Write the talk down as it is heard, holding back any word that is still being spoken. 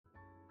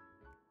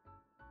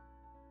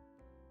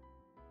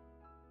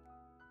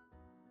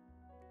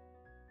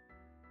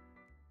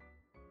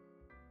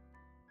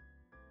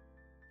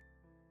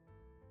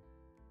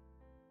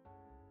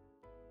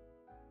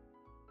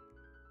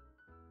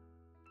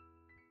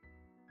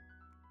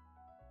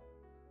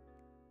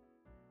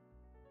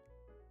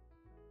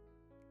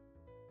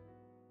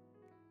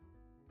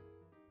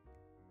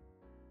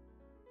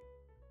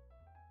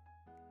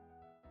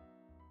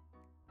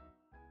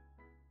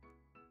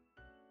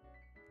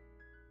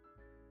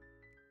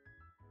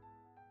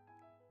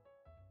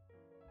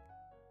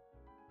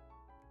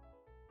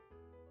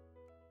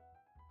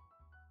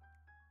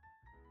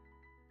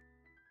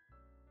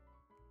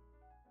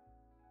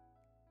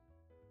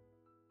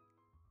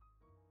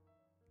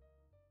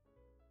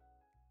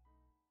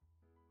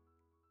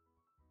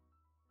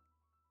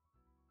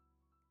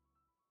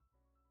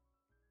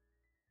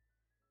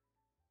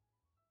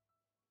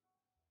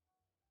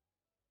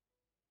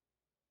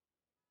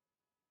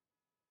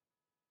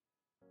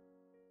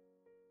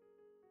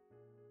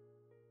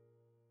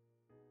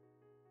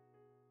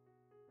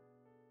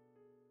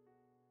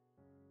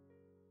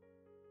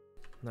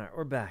All right,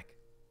 we're back.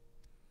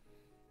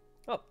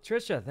 Oh,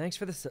 Trisha, thanks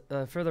for this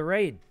for the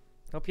raid.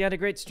 Hope you had a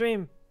great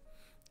stream.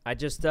 I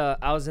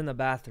I was in the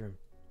bathroom.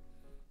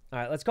 All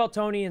right, let's call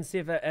Tony and see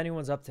if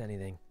anyone's up to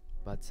anything.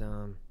 But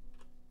all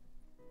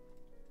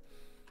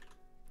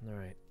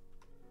right.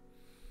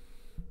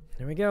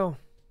 Here we go.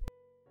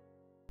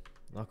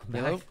 Welcome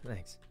back. Hello?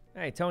 Thanks.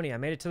 Hey, Tony, I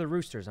made it to the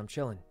Roosters. I'm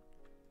chilling.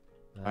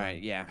 All right,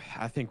 yeah.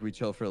 I think we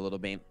chill for a little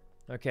bit.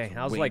 Okay,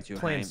 I was like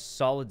playing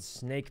Solid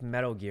Snake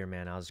Metal Gear,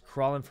 man. I was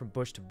crawling from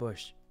bush to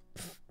bush.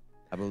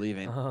 I believe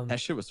it. That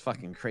shit was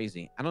fucking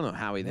crazy. I don't know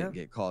how he didn't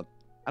get caught.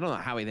 I don't know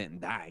how he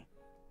didn't die.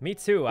 Me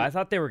too. I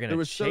thought they were gonna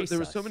chase us. There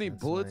were so many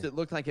bullets. It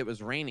looked like it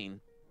was raining.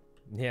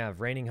 Yeah,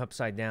 raining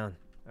upside down.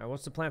 All right,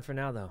 what's the plan for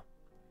now, though?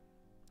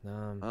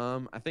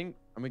 I think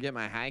I'm gonna get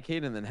my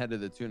high-cade and then head to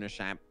the tuna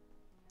shop.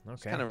 Okay.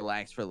 Just kind of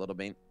relax for a little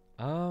bit.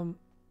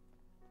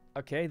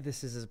 Okay,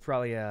 this is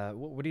probably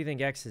what do you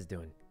think X is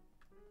doing?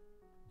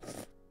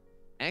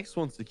 X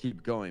wants to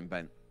keep going,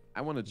 but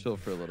I want to chill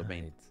for a little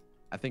bit.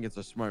 I think it's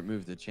a smart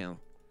move to chill.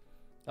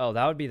 Oh,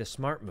 that would be the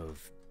smart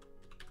move.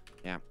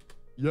 Yeah.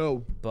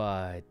 Yo.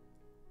 But.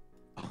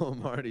 Oh,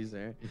 Marty's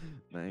there.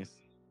 Nice.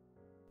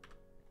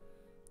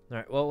 All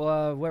right.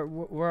 Well,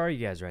 where are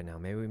you guys right now?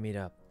 Maybe we meet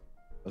up.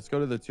 Let's go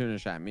to the tuna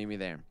shop. Meet me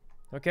there.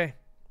 Okay.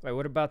 Wait,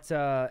 what about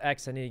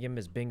X? I need to give him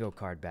his bingo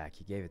card back.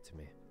 He gave it to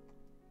me.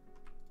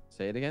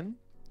 Say it again.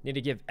 Need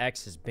to give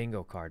X his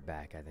bingo card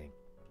back, I think.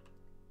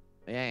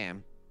 Yeah, I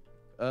am.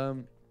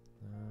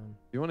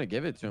 If you want to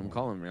give it to him,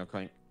 call him real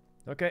quick.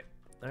 Okay.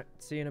 All right.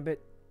 See you in a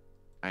bit.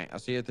 All right. I'll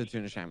see you at the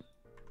tuna shop.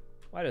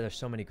 Why are there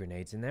so many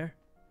grenades in there?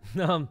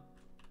 Oh,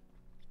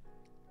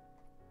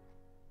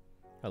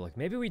 look,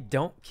 maybe we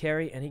don't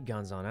carry any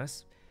guns on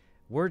us.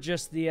 We're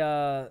just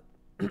the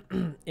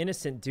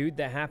innocent dude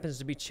that happens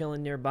to be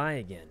chilling nearby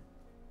again.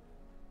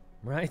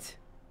 Right?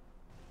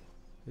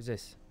 Who's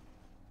this?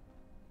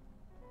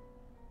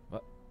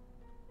 What?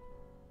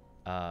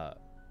 I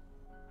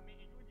mean,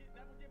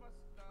 that would give us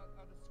the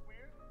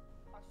square,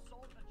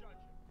 assault a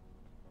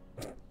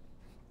judge.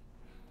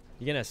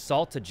 You gonna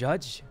assault a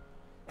judge?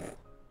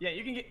 Yeah,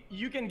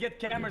 you can get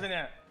cameras in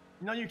there.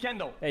 No, you can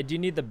though. Hey, do you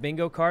need the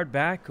bingo card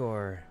back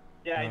or?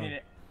 Yeah, I need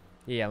it.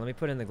 Yeah, let me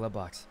put it in the glove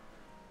box.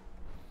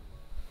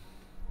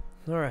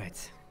 All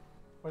right.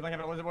 Where's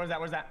that?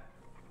 Where's that?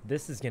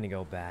 This is gonna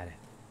go bad.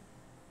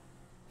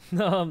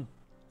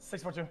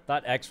 642.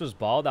 Thought X was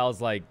bald. I was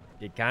like,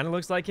 it kind of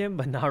looks like him,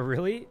 but not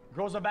really.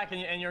 Grows are back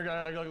in your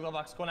glove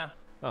box. Go now.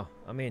 Oh,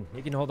 I mean,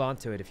 you can hold on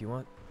to it if you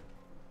want.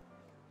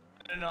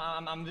 No,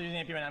 I'm using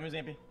AP right now. I'm using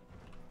AP.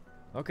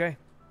 Okay.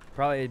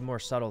 Probably more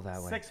subtle that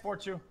way.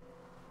 642. Is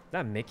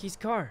that Mickey's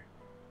car?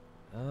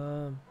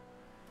 Oh,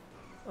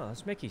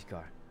 that's Mickey's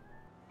car.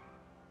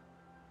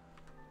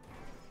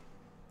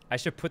 I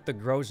should put the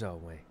Grozo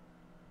away.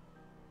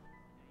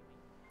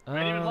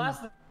 Ready to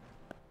blast?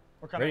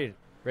 We're coming.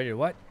 Ready to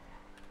what?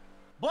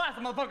 Blast,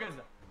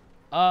 motherfuckers!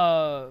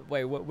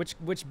 Wait,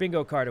 which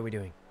bingo card are we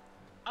doing?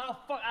 I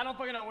don't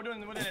fucking know. We're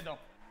doing it though.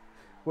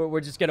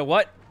 We're just gonna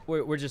what?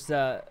 We're just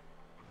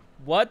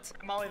what?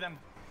 Molly them.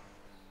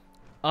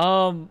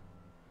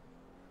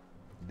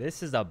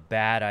 This is a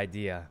bad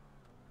idea.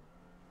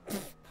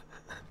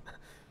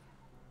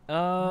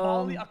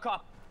 Molly a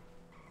cop.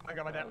 Oh my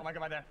god, my dad. Oh my god,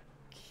 my dad.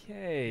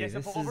 Okay. Yeah,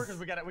 so pull over because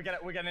we got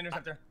an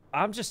interceptor.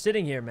 I'm just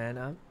sitting here,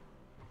 man.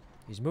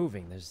 He's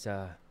moving. There's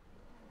Yeah,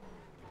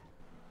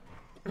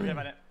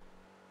 my dad.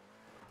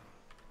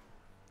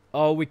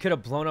 Oh, we could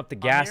have blown up the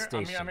gas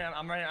station.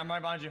 I'm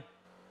right behind you.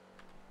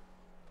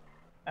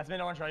 That's me,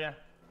 no one, yeah.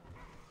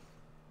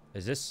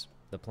 Is this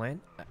the plan?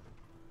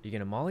 You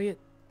gonna molly it?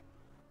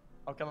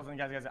 Okay, listen,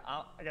 guys,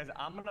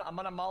 I'm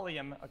gonna molly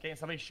him. Okay, and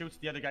somebody shoots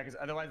the other guy, because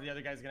otherwise the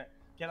other guy's gonna.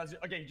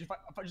 Okay,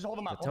 just hold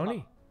him up.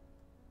 Tony?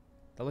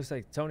 That looks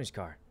like Tony's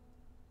car.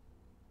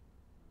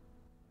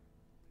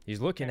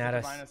 He's looking at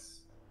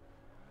us.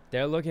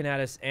 They're looking at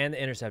us, and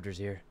the interceptor's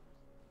here.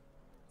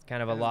 It's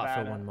kind of a lot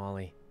for one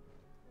molly.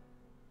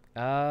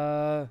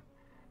 We're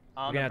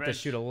gonna have to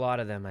shoot a lot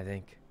of them, I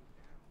think.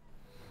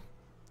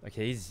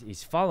 Okay,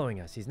 he's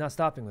following us. He's not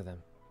stopping with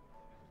them.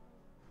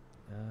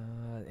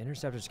 The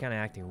interceptor's kind of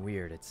acting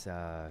weird. It's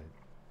not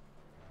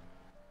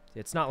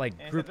like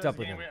grouped up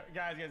with them.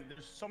 Guys,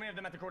 there's so many of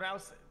them at the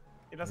courthouse.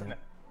 It doesn't.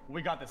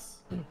 We got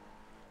this.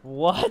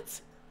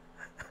 What?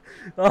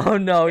 Oh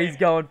no, he's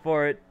going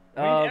for it.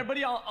 We need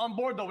everybody on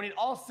board though. We need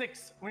all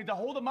 6. We need to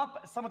hold them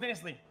up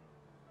simultaneously.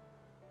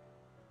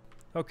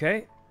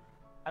 Okay.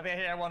 I think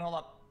here, everyone, hold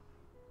up.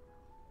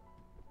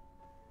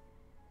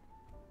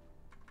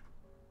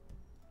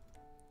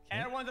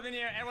 Everyone's up in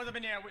here. Everyone's up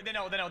in here. They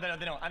know.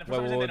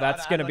 Well,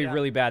 that's gonna be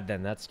really bad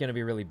then. That's gonna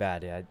be really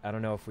bad. I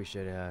don't know if we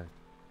should.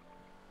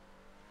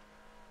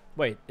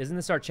 Wait, isn't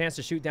this our chance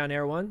to shoot down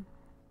Air 1?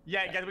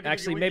 Yeah, guys.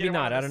 Actually, maybe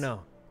not. I don't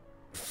know.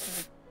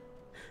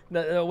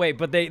 No, wait,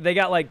 but they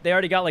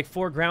already got like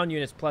 4 ground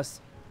units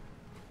plus.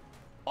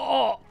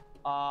 Oh.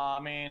 I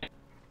mean.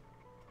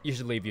 You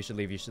should leave. You should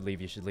leave. You should leave.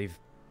 You should leave.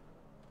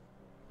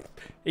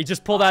 He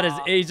just pulled out his.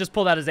 He just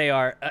pulled out his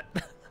AR.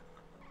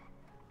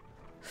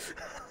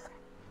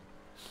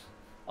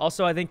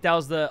 Also, I think that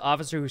was the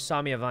officer who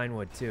saw me at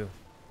Vinewood, too.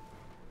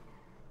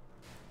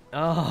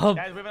 Oh.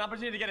 Guys, we have an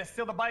opportunity to get it.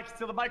 Steal the bike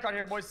out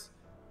here, boys.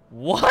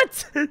 What?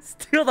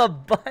 Steal the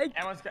bike?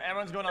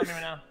 Everyone's going on me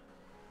right now.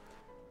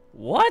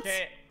 What?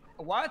 Okay,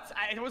 what?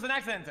 It was an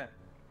accident.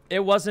 It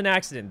was an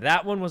accident.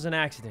 That one was an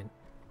accident.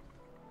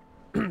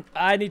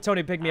 I need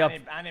Tony to pick me up.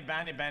 I need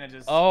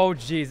bandages. Oh,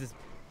 Jesus.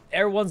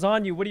 Everyone's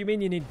on you. What do you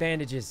mean you need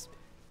bandages?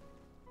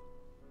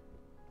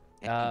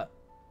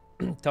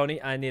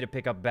 Tony, I need to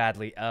pick up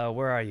badly.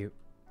 Where are you?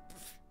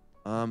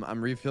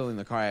 I'm refilling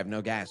the car. I have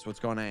no gas. What's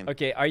going on?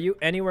 Okay, are you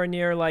anywhere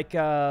near like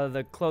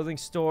the clothing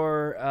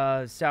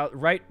store south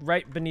right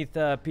beneath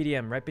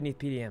PDM, right beneath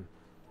PDM?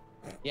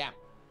 Yeah.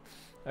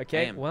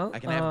 Okay, well, I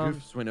can have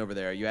Goof swing over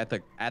there. Are you at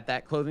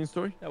that clothing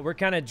store? We're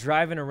kind of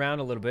driving around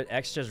a little bit.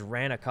 X just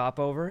ran a cop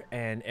over,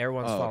 and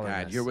everyone's following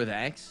us. You're with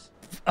X?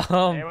 It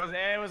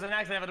was an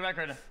accident for the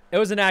record. It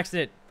was an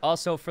accident.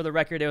 Also, for the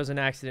record, it was an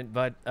accident.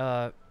 But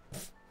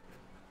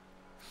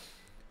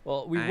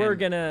well, we were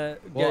gonna.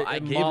 Well, I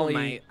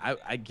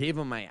gave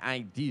him my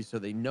ID, so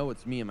they know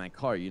it's me in my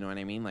car. You know what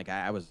I mean? Like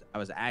I was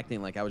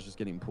acting like I was just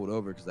getting pulled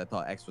over because I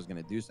thought X was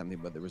gonna do something,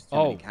 but there was too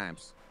many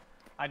cops.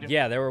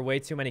 Yeah, there were way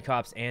too many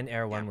cops, and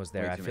Air One was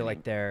there. I feel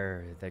like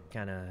they're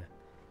kind of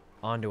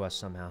onto us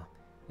somehow.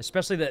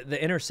 Especially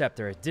the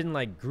Interceptor. It didn't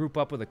like group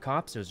up with the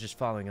cops. It was just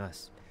following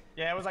us.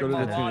 Yeah, it was like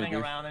marauding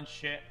around and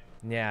shit.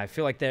 Yeah, I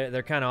feel like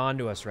they're kind of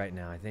onto us right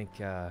now. I think.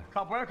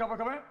 Cop where?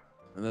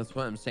 And that's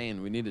what I'm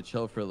saying. We need to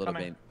chill for a little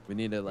bit. We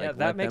need to like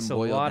let them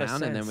boil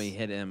down, and then we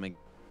hit him.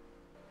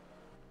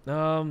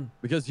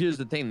 Because here's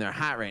the thing, they're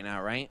hot right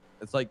now, right?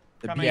 It's like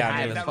the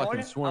beehive is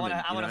fucking swarming. You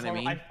know what I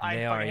mean?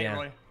 They are,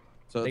 yeah.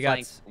 So it's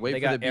like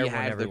wait for the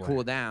beehive to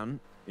cool down.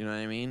 You know what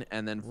I mean?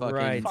 And then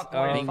fucking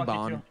bing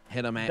bong,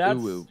 hit him at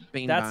Uwu.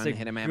 Bing bong,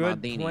 hit him at Maldini's.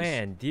 That's a good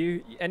plan. Do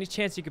you any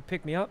chance you could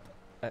pick me up?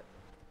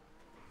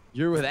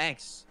 You're with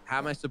X. How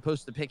am I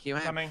supposed to pick you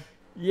up?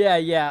 Yeah.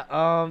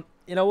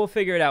 You know, we'll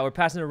figure it out. We're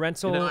passing a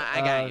rental. You know,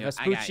 I got you.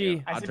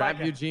 Vespucci. I'll drop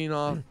Eugene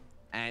off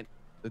at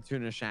the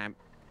tuna shop,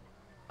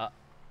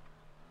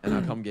 and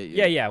I'll come get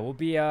you. Yeah. We'll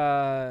be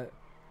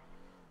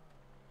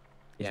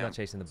He's not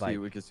chasing the bike.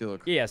 We can see.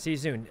 Yeah. See you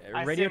soon.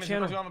 Radio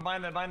channel.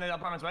 Behind the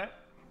apartments, right?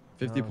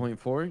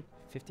 50.4.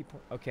 50.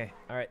 Okay.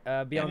 All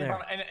right. Be on there.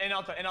 In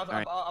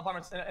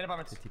apartments.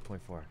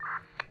 50.4.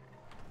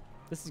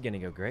 This is gonna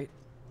go great.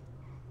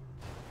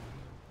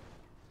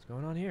 What's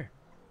going on here?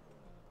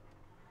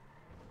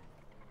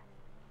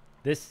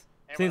 This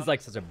seems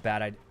like such a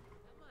bad idea.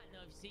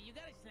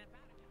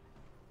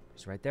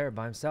 He's right there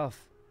by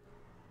himself.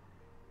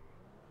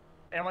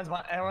 Everyone's by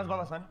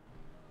us, man.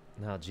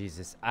 No,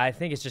 Jesus. I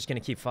think it's just going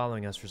to keep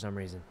following us for some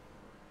reason.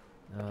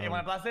 Okay, you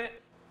want to blast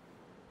it?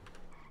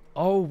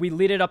 Oh, we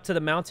lead it up to the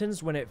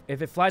mountains when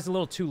if it flies a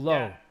little too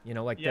low. You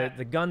know, like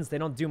the guns, they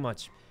don't do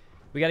much.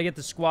 We got to get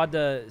the squad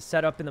to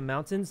set up in the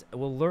mountains.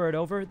 We'll lure it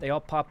over. They all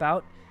pop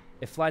out.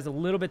 It flies a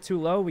little bit too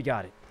low. We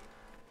got it.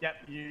 Yep,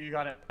 you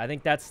got it. I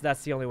think that's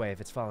the only way if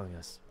it's following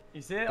us.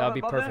 You see it? That would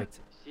be perfect.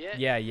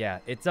 Yeah.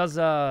 It does.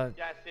 Yeah,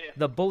 I see it.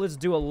 The bullets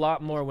do a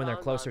lot more when they're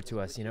closer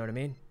to us. You know what I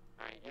mean?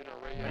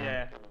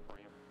 Yeah.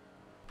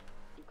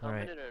 All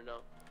right.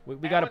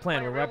 We got a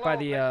plan. We're right by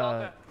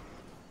the.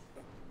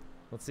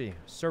 Let's see,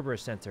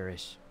 Cerberus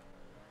Center-ish.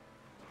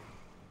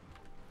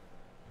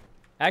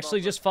 Actually,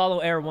 just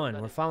follow Air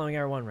 1. We're following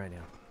Air 1 right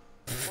now.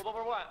 Pulled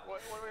over what?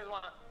 What do you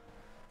want?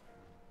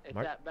 It's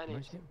Mark, at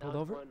Benny's. getting pulled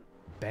over?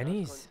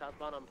 Benny's?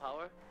 Southbound on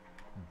Power.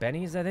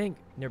 Benny's, I think.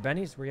 Near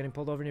Benny's? We're getting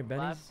pulled over near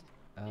Benny's?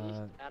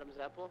 East, Adam's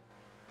Apple.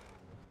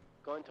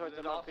 Going towards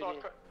the North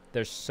PD.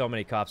 There's so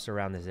many cops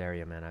around this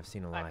area, man. I've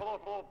seen a lot.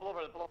 Pull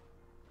over.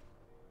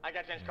 I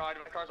got Jen's car.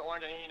 My car's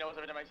orange and he knows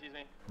every time he sees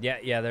me.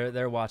 Yeah,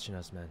 they're watching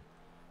us, man.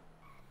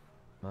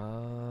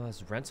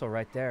 There's rental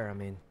right there. I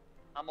mean.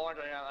 I'm orange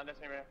right now. I'm this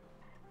right.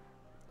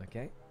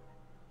 Okay.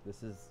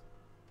 This is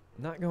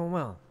not going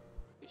well.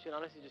 You should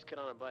honestly just get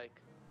on a bike.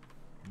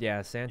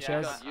 Yeah,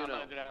 Sanchez. Yeah,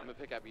 I'm gonna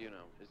pick up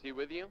YUNO. Is he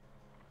with you?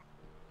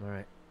 All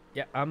right.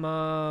 Yeah, I'm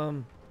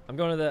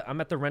going to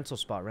I'm at the rental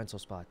spot. All right,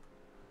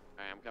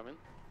 I'm coming.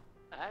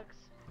 X.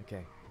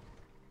 Okay.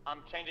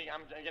 I'm changing.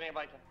 I'm getting a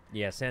bike.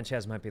 Yeah,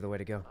 Sanchez might be the way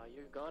to go.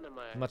 You're gone in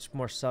my. Much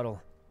more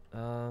subtle.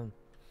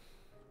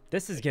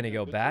 This is gonna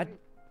go bad.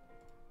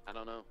 I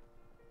don't know.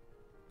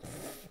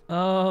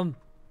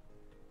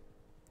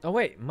 Oh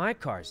wait, my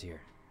car's here.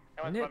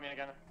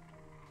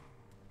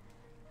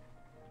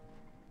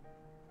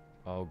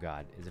 Oh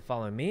God, is it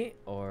following me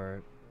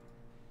or?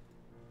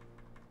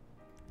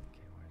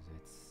 Okay, where is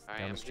it? It's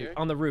down the street.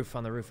 On the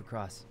roof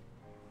across.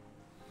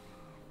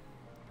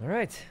 All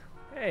right.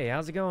 Hey,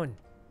 how's it going?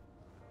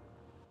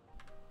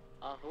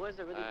 Who has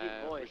a really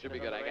deep voice? Should be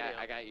good.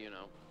 I got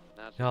YUNO.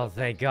 Oh,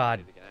 thank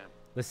God.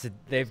 Listen,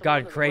 they've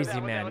gone crazy,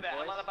 man.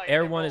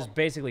 Air 1 is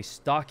basically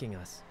stalking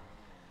us.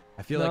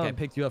 I feel like I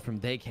picked you up from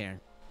daycare.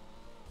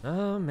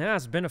 Yeah,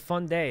 it's been a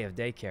fun day of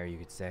daycare, you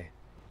could say.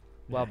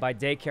 Well, by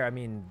daycare, I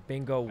mean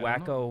bingo,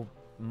 wacko,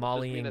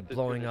 mollying,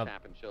 blowing up.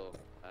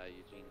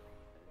 Eugene.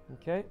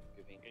 Okay.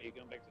 Are you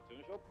going back to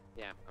tuna shop?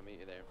 Yeah, I'll meet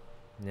you there.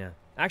 Yeah.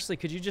 Actually,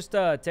 could you just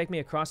take me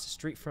across the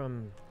street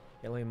from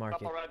Alien Market?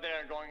 Couple right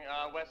there, going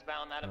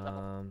westbound.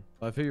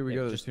 Well, I figured we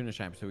go to the tuna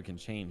shop so we can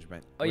change,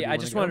 but. Oh yeah, I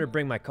just wanted to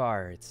bring my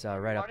car. It's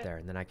right up there,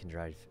 and then I can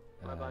drive.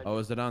 Oh,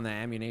 is it on the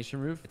ammunition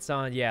roof? It's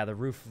on, yeah, the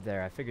roof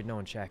there. I figured no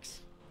one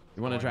checks.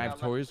 You want to drive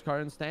Tori's car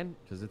instead?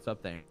 Because it's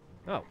up there.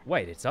 Oh,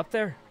 wait, it's up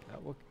there?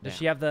 Does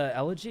she have the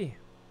elegy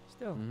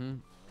still? Mm-hmm.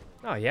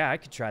 Oh, yeah, I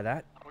could try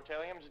that.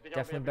 Just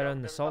Definitely better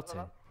than the Sultan.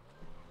 All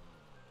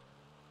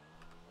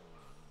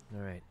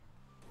right.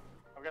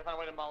 I'm gonna find a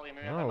way to molly him.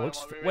 Oh,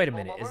 looks. Wait a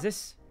minute. Is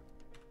this?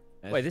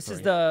 That's Wait, this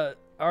is pretty- the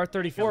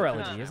R34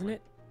 elegy, isn't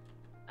it?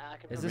 I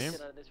can Is probably this-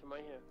 get out of this from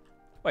right here.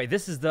 Wait,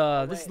 this is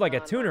the. This Wait, is like a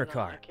no, tuner no,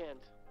 car. I can't.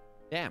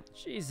 Yeah.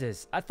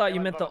 Jesus, I thought you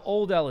meant the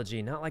old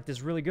elegy, not like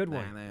this really good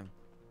one. Nah.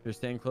 If you're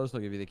staying close,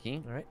 I'll give you the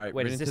key. All right. All right,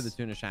 Wait, right is into this? the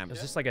tuna shop.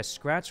 Is this like a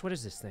scratch? What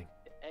is this thing?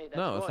 Hey, that's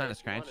No, it's Roy, not a if you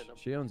scratch. wanted him.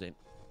 She owns it.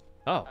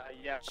 Oh,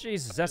 Yeah.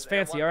 Jesus, that's Yeah,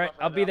 fancy. one All right,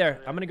 plus I'll one be there.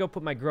 outside, I'm gonna go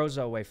put my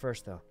Grozo away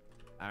first, though.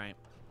 All right.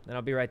 Then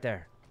I'll be right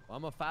there. Well,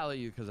 I'm gonna follow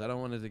you because I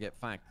don't want it to get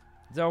fucked.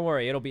 Don't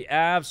worry, it'll be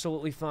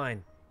absolutely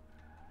fine.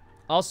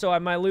 Also, I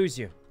might lose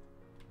you.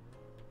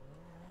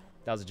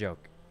 That was a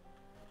joke.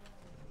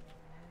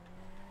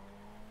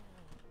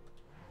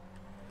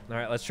 All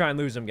right, let's try and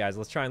lose him, guys.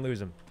 Let's try and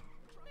lose him.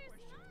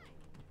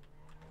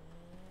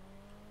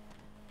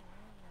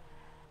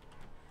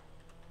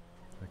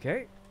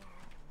 Okay.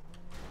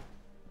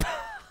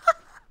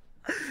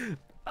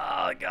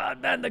 Oh,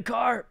 God, man, the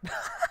car.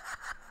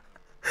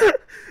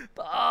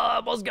 Oh, I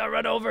almost got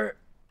run over.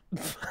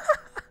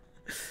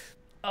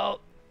 Oh,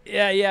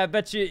 yeah, I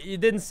bet you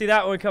didn't see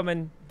that one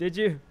coming, did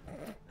you?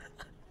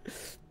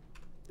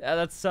 Yeah,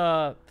 let's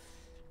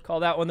call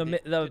that one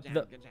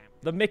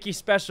the Mickey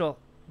special.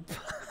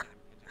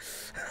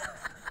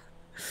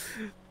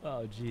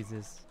 Oh,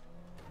 Jesus.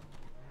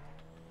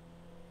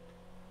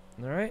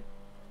 All right.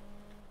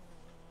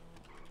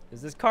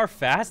 Is this car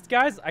fast,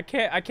 guys? I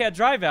can't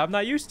drive it. I'm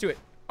not used to it.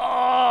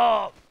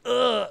 Oh,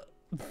 ugh.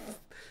 All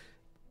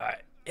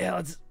right,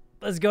 yeah,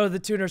 let's go to the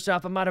tuner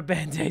shop. I'm out of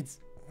band-aids.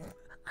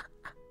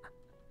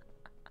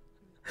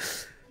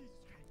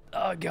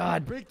 Oh,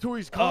 God. Break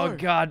Tori's car. Oh,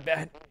 God,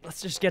 man.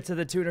 Let's just get to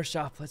the tuner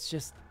shop. Let's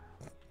just...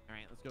 All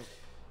right, let's go.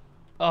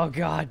 Oh,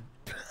 God.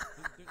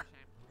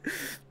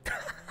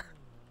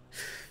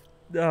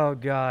 Oh,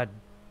 God.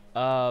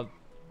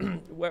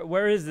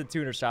 Where is the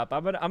tuner shop?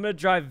 I'm gonna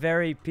drive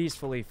very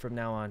peacefully from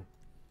now on.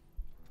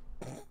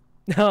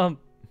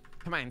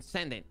 Come on,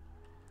 send it.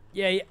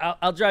 Yeah,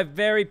 I'll drive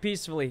very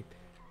peacefully.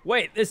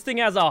 Wait, this thing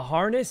has a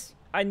harness?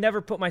 I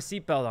never put my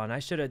seatbelt on. I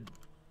should have...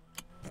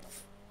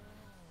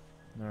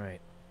 All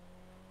right.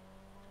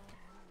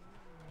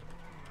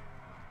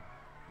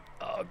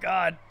 Oh,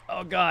 God.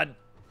 Oh, God.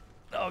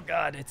 Oh,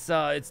 God. It's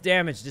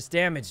damaged. It's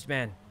damaged,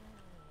 man.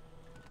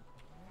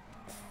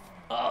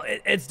 Oh,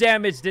 it's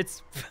damaged.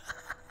 It's...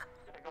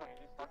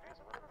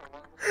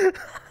 Hey,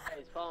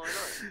 he's following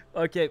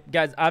on. Okay,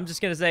 guys, I'm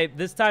just going to say,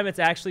 this time it's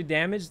actually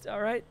damaged,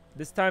 all right?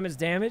 This time it's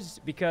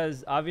damaged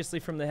because, obviously,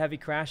 from the heavy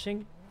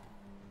crashing.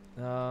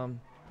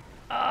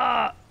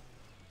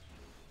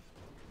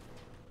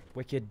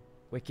 Wicked.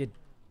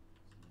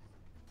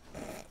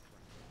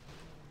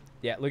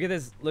 Yeah, look at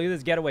this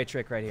getaway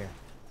trick right here.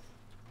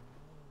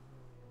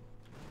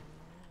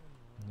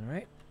 All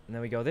right, and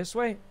then we go this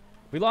way.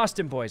 We lost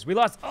him, boys. We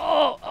lost.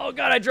 Oh,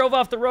 God, I drove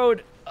off the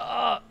road.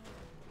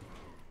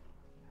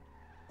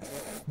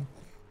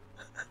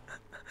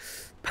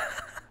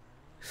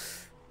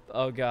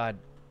 Oh, God.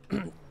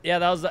 Yeah,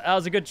 that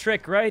was a good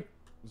trick, right? It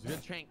was a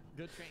good train.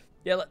 Good train.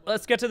 Yeah,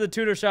 let's get to the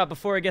tutor shop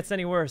before it gets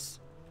any worse.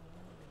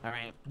 All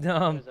right.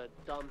 There's a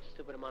dumb,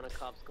 stupid amount of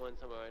cops going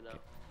somewhere right now.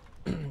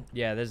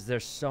 Yeah,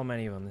 there's so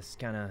many of them. This is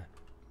kind of...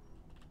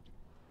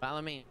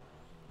 Follow me.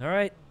 All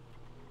right.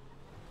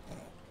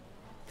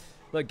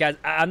 Look, guys,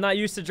 I'm not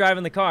used to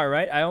driving the car,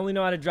 right? I only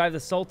know how to drive the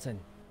Sultan.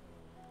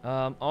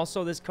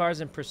 Also, this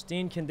car's in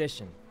pristine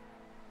condition.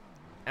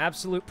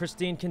 Absolute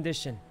pristine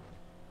condition.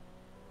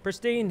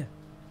 Pristine.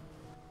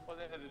 What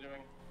are they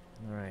doing?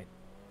 All right.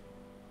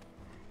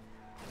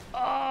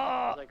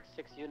 There's like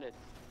 6 units.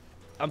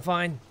 I'm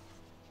fine.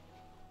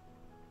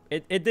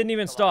 It didn't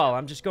even stall.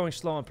 I'm just going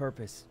slow on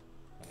purpose.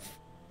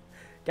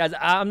 Guys,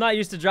 I'm not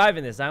used to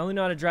driving this. I only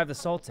know how to drive the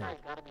Sultan.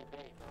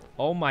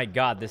 Oh my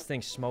God, this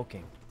thing's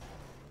smoking.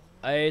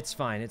 It's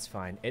fine. It's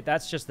fine.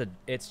 It's just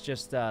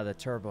the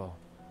turbo.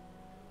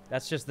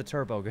 That's just the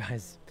turbo,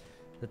 guys.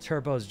 The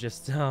turbo's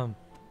just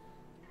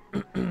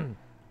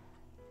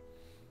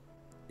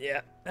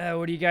Yeah.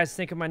 What do you guys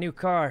think of my new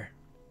car?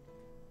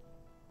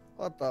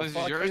 What the This is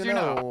fuck, yours you or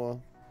no?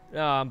 know?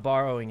 No, I'm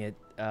borrowing it.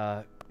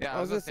 Yeah, I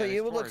was gonna say,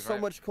 you would look so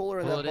much cooler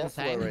in Pull that it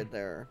Buffalo inside. right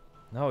there.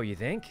 No, you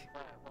think?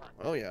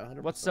 Oh yeah,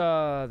 100%. What's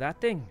that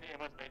thing?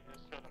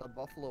 The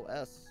Buffalo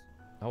S.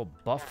 Oh,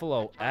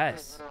 Buffalo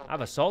S. I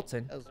have a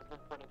Sultan.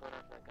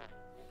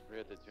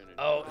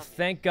 Oh,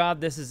 thank God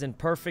this is in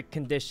perfect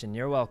condition.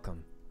 You're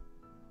welcome.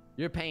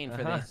 You're paying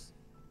for this.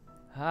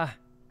 Ah.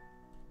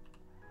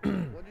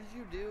 What did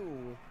you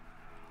do?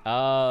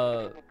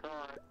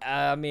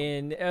 I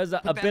mean, it was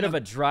a bit of a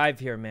drive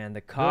here, man.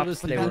 The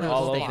cops, they were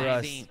all over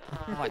us.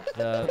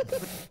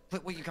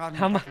 Put what you got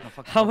in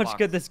How much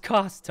could this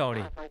cost,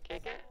 Tony?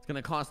 It's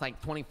gonna cost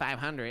like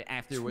 2,500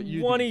 after what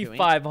you do.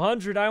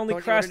 2,500. I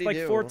only crashed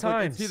like 4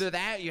 times. It's either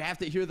that, you have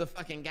to hear the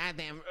fucking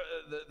goddamn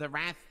the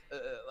wrath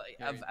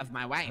of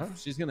my wife. Huh?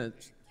 She's gonna.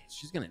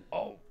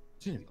 Oh.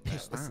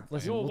 Listen,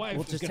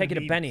 we'll just take it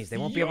to Benny's. They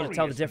won't be able to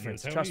tell the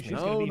difference. Trust me.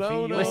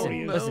 No.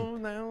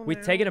 Listen. We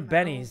take it to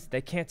Benny's.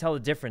 They can't tell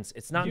the difference.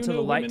 It's not until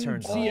the light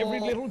turns on. See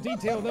every little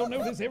detail. They'll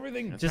notice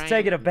everything. Just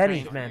take it to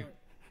Benny's, man.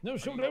 No,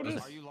 she'll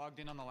notice. Are you logged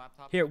in on the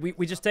laptop? Here,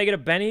 we just take it to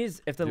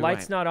Benny's. If the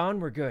light's not on,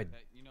 we're good.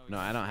 No,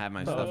 I don't have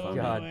my stuff on.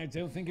 God. No, I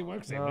don't think it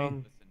works that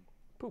way.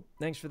 Poop.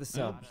 Thanks for the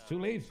sub. It's too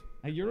late.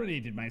 I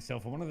urinated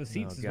myself on one of the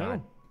seats as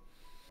well.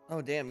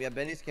 Oh damn, yeah,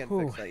 Benny's can't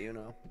fix that, you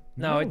know.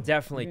 No, it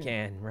definitely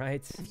can,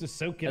 right? Just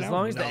soak it as out.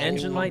 long as the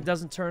engine light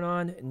doesn't turn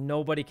on,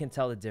 nobody can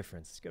tell the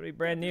difference. It's gonna be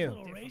brand new.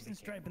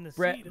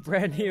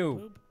 Brand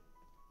new.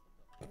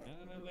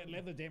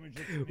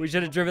 We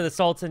should have driven the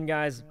Sultan,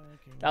 guys.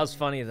 That was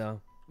funny though.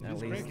 At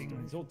least.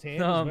 It's all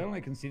tan as well. I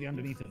can see the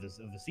underneath of the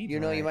seat. You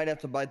know, you might have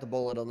to bite the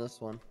bullet on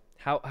this one.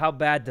 How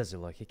bad does it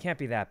look? It can't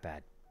be that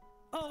bad.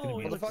 Oh,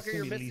 motherfucker,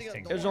 you're missing a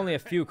door. There's only a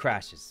few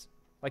crashes.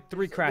 Like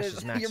 3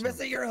 crashes maximum. You're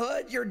missing your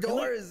hood, your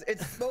doors.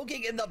 It's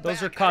smoking in the back.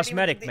 Those are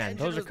cosmetic, man.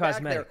 Those are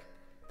cosmetic.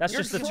 That's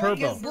just the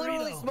turbo.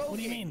 What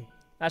do you mean?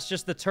 That's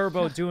just the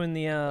turbo doing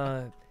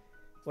the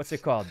what's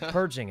it called?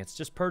 Purging. It's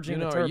just purging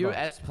the turbo. Are you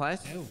S+?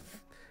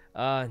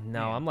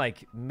 No, I'm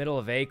like middle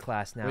of A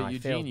class now. Wait,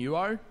 Eugene, you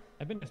are?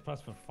 I've been S+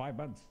 for 5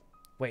 months.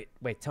 Wait,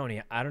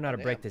 Tony. I don't know how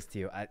to break this to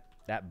you.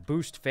 That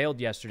boost failed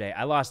yesterday.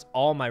 I lost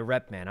all my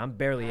rep, man. I'm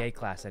barely A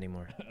class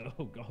anymore.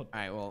 Oh God. All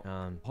right, well,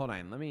 hold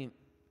on. Let me.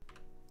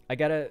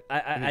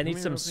 I need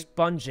some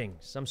sponging.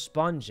 Some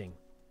sponging.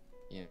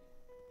 Yeah.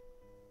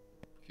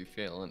 If you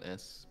fail an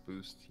S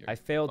boost, I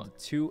failed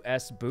 2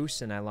 S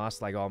boosts and I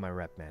lost like all my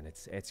rep, man.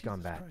 It's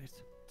gone bad.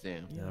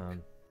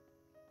 Damn.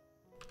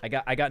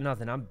 I got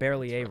nothing. I'm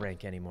barely A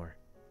rank anymore.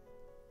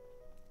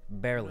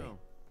 Barely.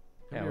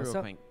 Yeah, what's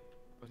up?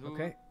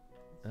 Okay.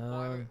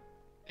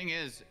 Thing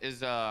is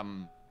there's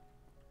one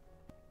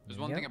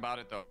thing about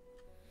it though.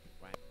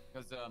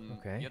 Because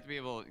you have to be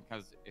able,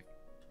 because if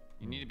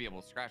you need to be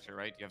able to scratch it,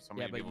 right? You have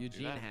somebody to be able to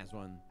do that. Eugene has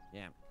one.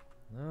 Yeah.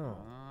 Oh.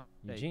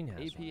 Eugene has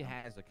AP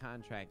has a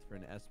contract for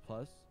an S+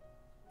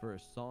 for a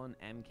Sultan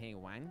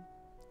MK1.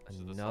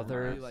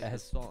 Another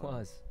S+.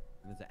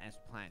 And it's an S+.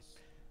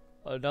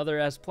 Another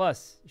S+.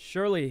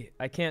 Surely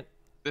I can't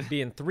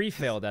be in 3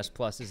 failed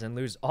S+'s and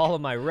lose all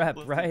of my rep,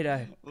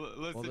 right?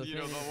 Listen, you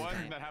know, the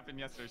one that happened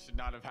yesterday should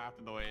not have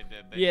happened the way it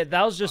did. Yeah,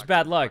 that was just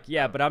bad luck.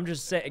 Yeah, but I'm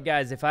just saying,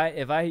 guys, if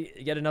I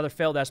get another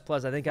failed S+, I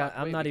think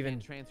I'm not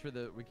even.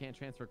 We can't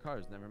transfer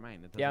cars. Never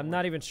mind. Yeah, I'm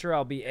not even sure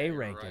I'll be A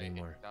rank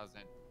anymore.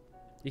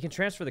 You can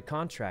transfer the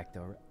contract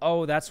though.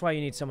 Oh, that's why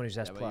you need someone who's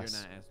S+. Yeah, but you're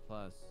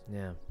not S+.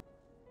 Yeah.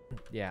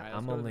 Yeah, right,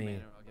 I'm only.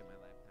 I'll get my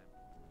lifetime.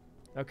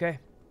 Okay.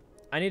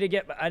 I need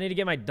to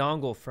get my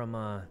dongle from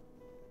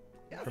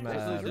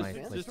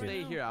just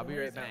stay here. I'll be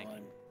right back.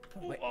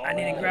 Wait, I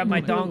need to grab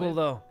my dongle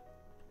though.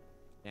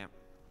 Yeah.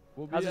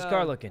 How's this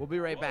car looking? We'll be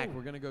right back.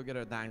 We're gonna go get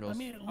our dongles. I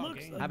mean, it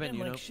looks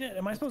like shit.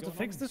 Am I supposed to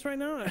fix this right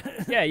now?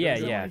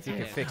 Yeah. If you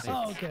can fix it.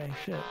 Oh, okay.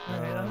 Shit.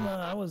 All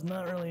right. I was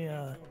not really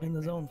in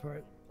the zone for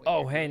it.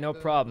 Oh, hey, no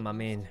problem. I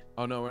mean.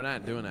 Oh no, we're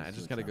not doing it. I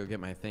just gotta go get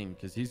my thing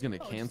because he's gonna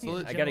cancel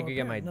it. I gotta go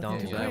get my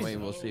dongle. So that way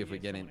we'll see if we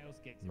get in.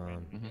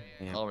 Mom.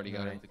 Yeah. Already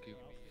got it.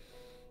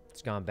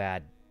 It's gone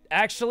bad.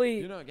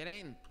 Actually. Get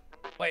in.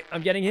 Wait,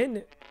 I'm getting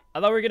in. I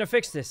thought we were gonna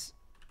fix this.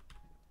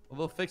 Well,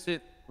 we'll fix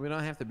it. We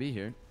don't have to be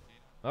here.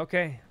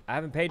 Okay. I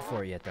haven't paid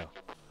for it yet though.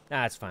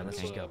 Nah, it's fine. Let's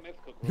just go.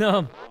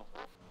 No.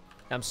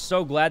 I'm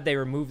so glad they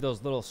removed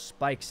those little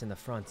spikes in the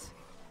front.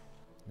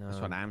 No. That's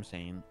what I'm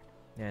saying.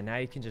 Yeah, now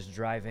you can just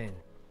drive in.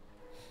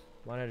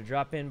 Wanted to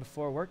drop in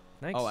before work?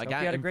 Thanks. Oh, I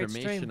got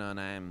information on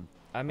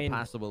a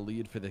possible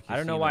lead for the casino. I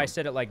don't know why I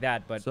said it like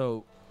that, but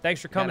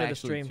thanks for coming to the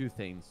stream. 2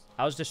 things.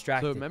 I was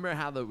distracted. So remember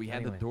how we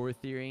had the door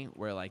theory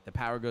where like the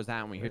power goes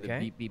out and we hear the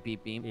beep beep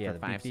beep beep for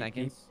 5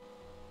 seconds?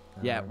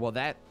 Yeah, well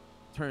that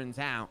turns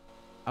out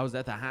I was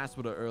at the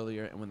hospital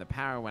earlier and when the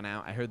power went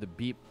out, I heard the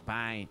beep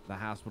by the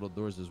hospital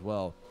doors as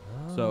well.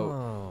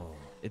 So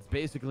it's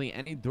basically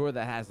any door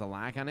that has a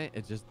lock on it,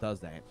 it just does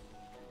that.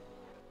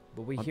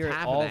 But we hear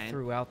it all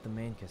throughout the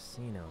main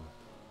casino.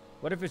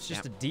 What if it's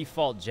just a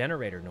default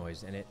generator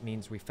noise and it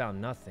means we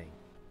found nothing?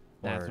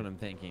 That's what I'm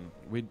thinking.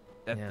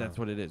 That's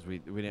what it is. We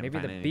didn't Maybe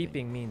find the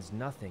anything. beeping means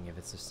nothing if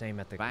it's the same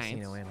at the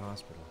casino and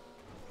hospital.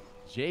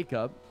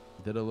 Jacob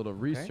did a little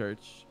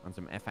research on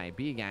some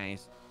FIB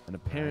guys, and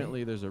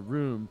apparently there's a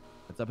room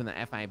that's up in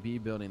the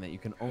FIB building that you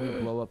can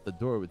only blow up the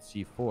door with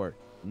C4.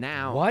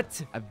 Now,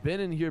 I've been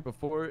in here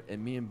before,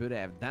 and me and Buddha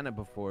have done it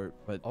before,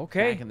 but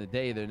back in the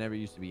day, there never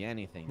used to be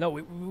anything. No,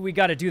 we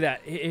got to do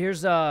that.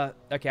 Here's,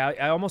 okay,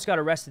 I almost got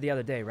arrested the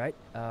other day, right?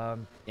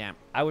 Yeah.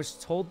 I was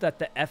told that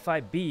the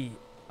FIB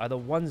are the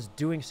ones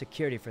doing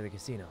security for the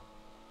casino.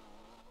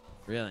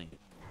 Really?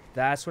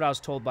 That's what I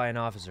was told by an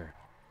officer.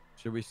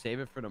 Should we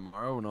save it for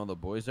tomorrow when all the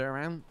boys are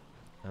around?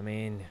 I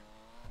mean,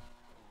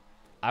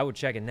 I would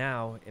check it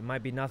now. It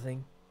might be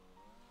nothing.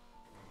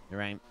 You're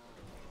right.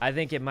 I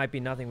think it might be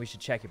nothing. We should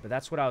check it. But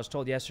that's what I was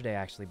told yesterday,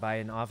 actually, by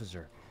an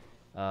officer.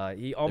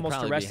 He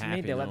almost arrested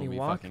me. They let me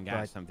walk.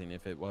 Got something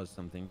if it was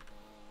something.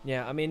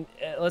 Yeah, I mean,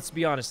 let's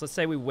be honest. Let's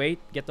say we wait,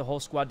 get the whole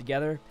squad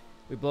together.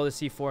 We blow the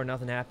C4,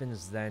 nothing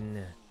happens,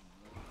 then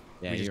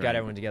we just got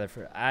everyone together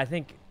for. I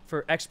think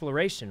for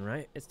exploration,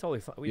 right? It's totally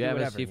fine. We do whatever.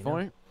 You have a C4?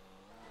 You know?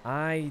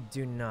 I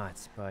do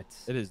not, but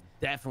it is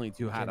definitely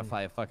too hot to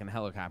fly a fucking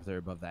helicopter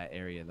above that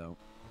area, though.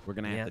 We're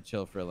gonna have to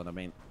chill for a little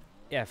bit.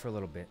 Yeah, for a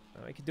little bit.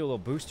 I could do a little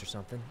boost or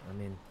something. I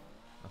mean,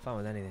 I'm fine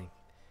with anything.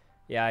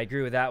 Yeah, I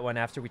agree with that one.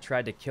 After we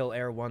tried to kill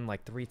Air 1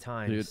 like 3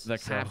 times. Dude, the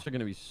cops are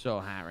gonna be so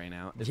hot right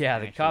now. Yeah,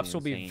 the cops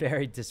will be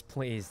very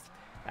displeased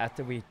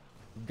after we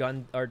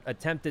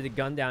attempted to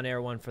gun down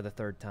Air 1 for the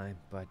 3rd time.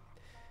 But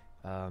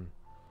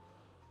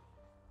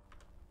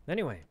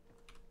anyway,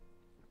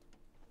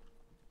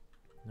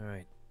 all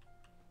right.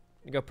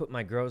 I'm gonna go put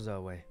my Groza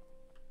away.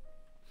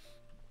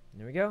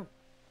 There we go.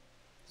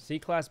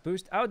 C-class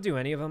boost. I would do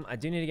any of them. I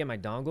do need to get my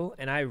dongle,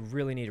 and I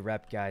really need a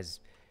rep, guys.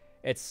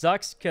 It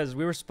sucks because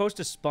we were supposed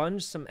to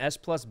sponge some S+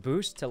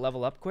 boost to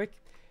level up quick,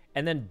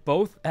 and then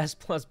both S+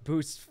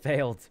 boosts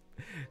failed.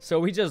 So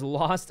we just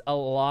lost a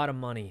lot of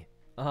money.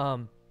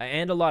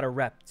 And a lot of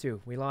rep,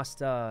 too. We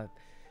lost, I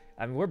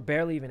mean, we're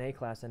barely even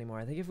A-class anymore.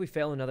 I think if we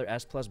fail another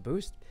S+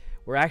 boost,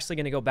 we're actually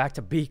going to go back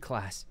to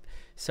B-class.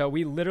 So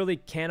we literally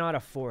cannot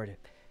afford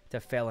to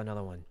fail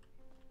another one.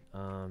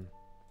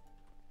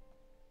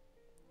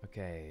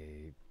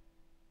 Okay.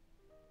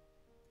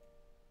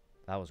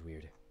 That was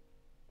weird.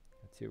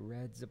 2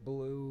 reds, a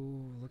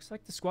blue. Looks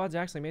like the squad's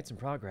actually made some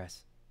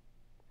progress.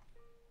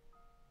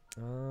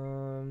 Is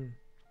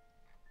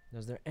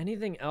there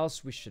anything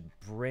else we should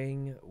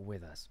bring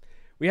with us?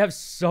 We have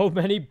so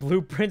many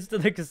blueprints to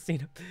the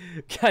casino.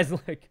 Guys,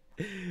 like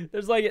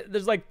there's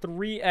like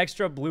 3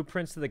 extra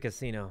blueprints to the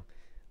casino.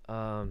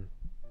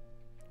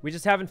 We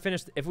just haven't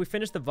finished. If we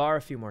finish the VAR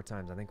a few more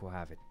times, I think we'll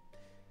have it.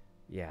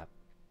 Yeah.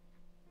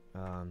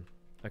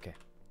 Okay.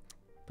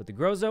 Put the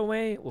Groza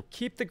away. We'll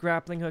keep the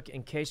grappling hook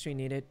in case we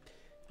need it.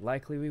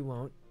 Likely we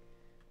won't.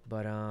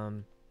 But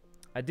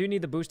I do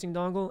need the boosting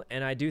dongle,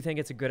 and I do think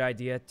it's a good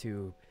idea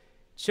to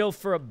chill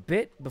for a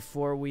bit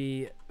before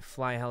we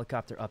fly a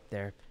helicopter up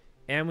there.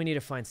 And we need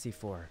to find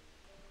C4.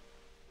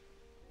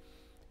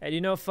 Hey, do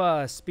you know if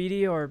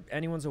Speedy or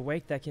anyone's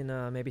awake that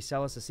can maybe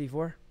sell us a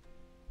C4?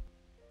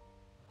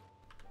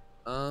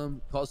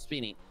 Call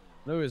Speedy.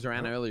 I know he was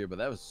around earlier, but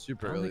that was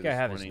super early. I don't think I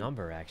have his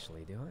number,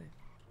 actually, do I?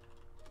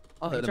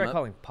 I'll try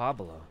calling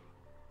Pablo.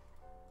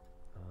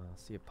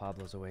 See if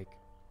Pablo's awake.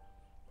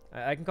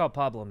 I can call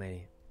Pablo,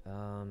 maybe.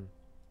 Oh,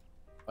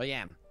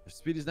 yeah. If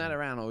Speedy's not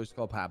around, always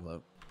call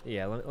Pablo.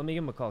 Yeah, let me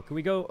give him a call. Can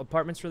we go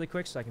apartments really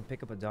quick so I can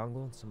pick up a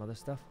dongle and some other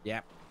stuff?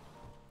 Yep.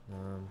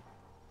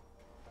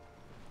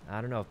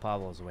 I don't know if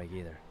Pablo's awake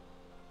either.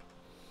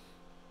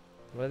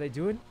 What are they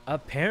doing?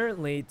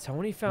 Apparently,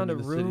 Tony found a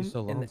room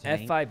in the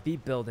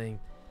FIB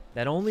building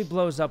that only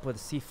blows up with a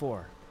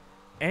C4.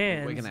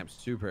 And waking up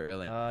super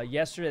early.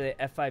 Yesterday,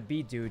 the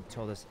FIB dude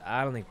told us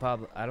I don't think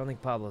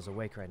Pablo's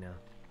awake right now.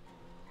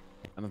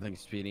 I don't think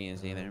Speedy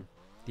is either.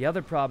 The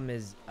other problem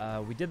is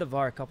we did the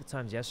VAR a couple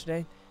times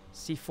yesterday.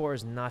 C4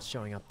 is not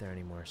showing up there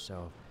anymore.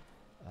 So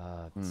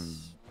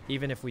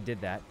even if we did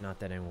that,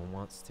 not that anyone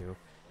wants to,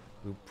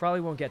 we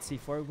probably won't get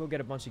C4. We'll get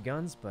a bunch of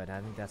guns, but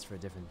I think that's for a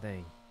different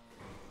thing.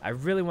 I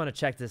really want to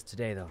check this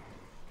today, though.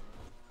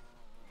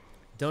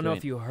 Don't know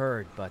if you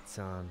heard, but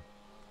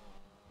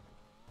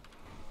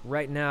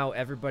right now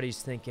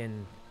everybody's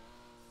thinking,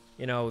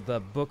 you know, the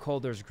book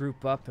holders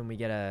group up and we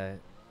get a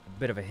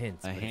bit of a hint.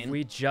 If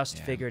we just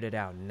figured it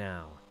out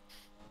now,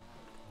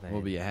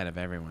 we'll be ahead of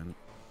everyone.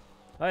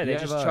 Oh, yeah, they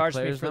just charged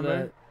me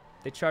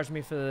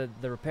for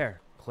the repair.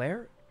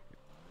 Claire?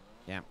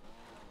 Yeah.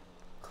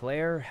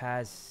 Claire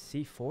has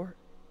C4?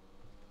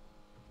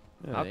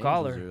 Yeah, I'll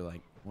call her. Are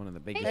like one of the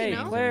biggest hey,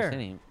 Claire.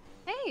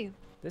 Hey.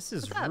 This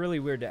is really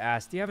weird to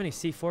ask. Do you have any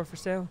C4 for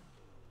sale?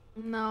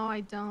 No,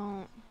 I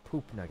don't.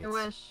 Poop nuggets.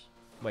 I wish.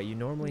 Wait, you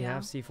normally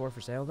have C4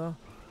 for sale, though?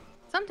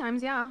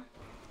 Sometimes, yeah.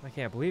 I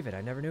can't believe it.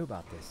 I never knew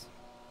about this.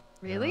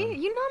 Really?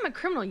 You know I'm a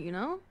criminal, you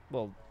know?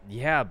 Well,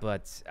 yeah,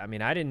 but, I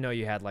mean, I didn't know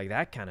you had, like,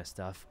 that kind of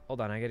stuff.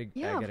 Hold on, I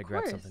gotta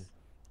grab something.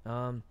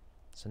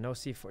 So no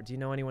C4. Do you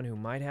know anyone who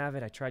might have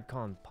it? I tried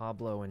calling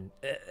Pablo and...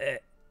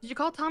 Did you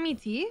call Tommy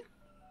T?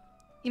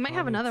 He might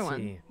have another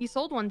one. He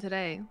sold one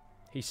today.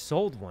 He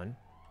sold one?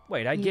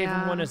 Wait, I gave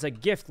him one as a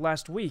gift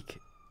last week.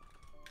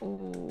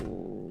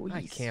 Oh,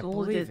 I can't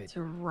sold believe it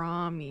to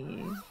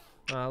Rami.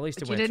 At least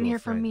but it went you didn't to hear a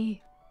from friend.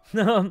 me.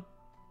 All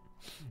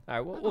right,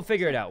 we'll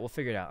figure it out. We'll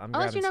figure it out.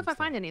 I'll let you know if I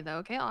find any, though,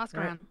 okay? I'll ask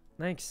around.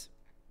 Thanks.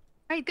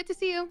 All right, good to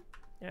see you.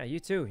 Yeah, you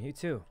too. You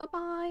too.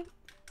 Bye-bye.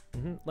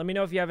 Let me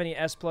know if you have any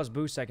S+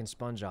 boosts I can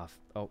sponge off.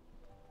 Oh.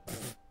 All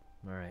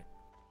right.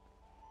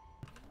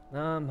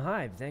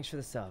 Hi. Thanks for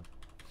the sub.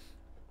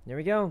 There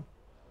we go.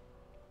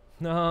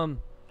 All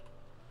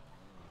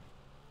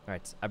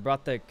right. I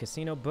brought the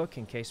casino book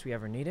in case we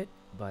ever need it,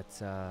 but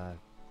all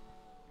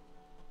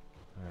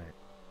right.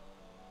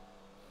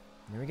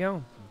 There we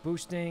go.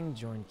 Boosting,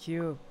 join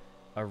queue.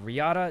 A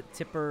Riata,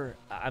 Tipper.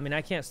 I mean,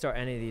 I can't start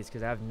any of these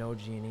because I have no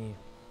G&E.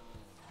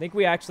 I think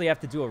we actually have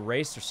to do a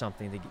race or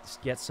something to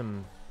get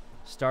some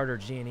starter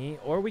G&E.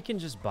 Or we can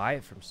just buy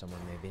it from someone,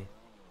 maybe.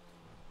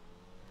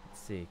 Let's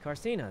see.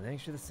 Carstina,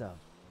 thanks for the sub.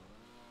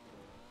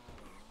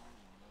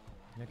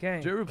 Okay.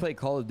 Did you ever play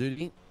Call of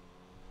Duty?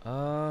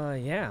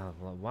 Yeah, a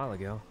while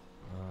ago.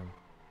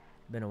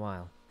 Been a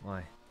while.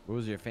 Why? What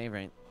was your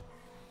favorite?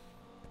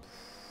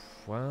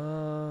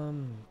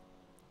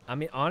 I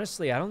mean,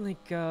 honestly, I don't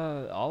think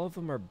all of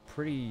them are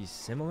pretty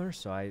similar.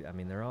 So I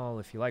mean, they're all.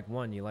 If you like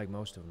one, you like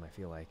most of them. I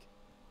feel like.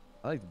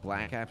 I like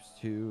Black Ops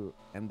 2,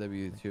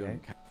 MW2,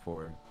 and Cap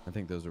 4. I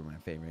think those were my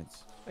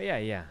favorites. Oh yeah,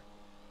 yeah.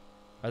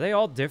 Are they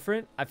all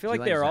different? I feel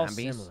like they're all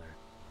similar.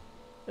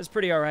 It's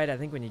pretty alright. I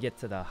think when you get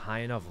to the high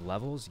enough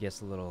levels, it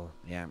gets a little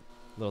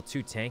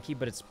too tanky,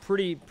 but it's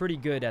pretty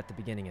good at the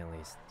beginning at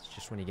least. It's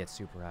just when you get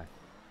super high.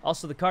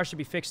 Also, the car should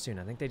be fixed soon.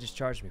 I think they just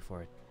charged me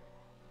for it.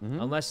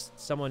 Unless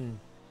someone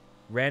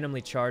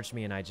randomly charged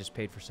me and I just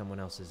paid for someone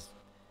else's.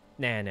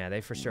 Nah,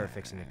 they for sure are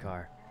fixing the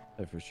car.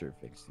 They're for sure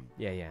fixing.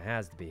 Yeah,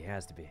 has to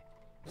be.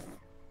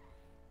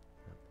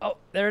 Oh,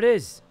 there it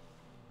is.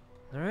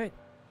 All right.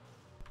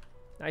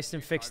 Nice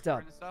and fixed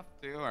up. Stuff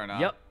too, or not?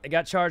 Yep, I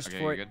got charged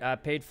for it.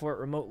 Good. Paid for it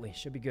remotely.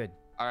 Should be good.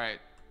 All right.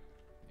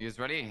 You guys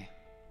ready?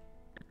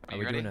 Are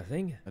we doing a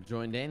thing? I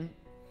joined in.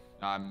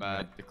 No,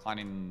 I'm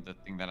declining the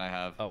thing that I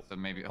have. Oh, so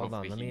maybe hold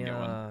on. Let me.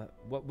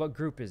 What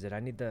group is it? I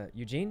need the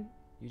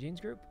Eugene's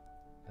group.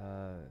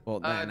 Well,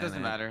 it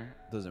doesn't matter.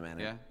 Doesn't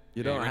matter. Yeah.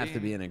 You don't have to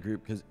be in a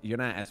group because you're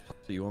not S+,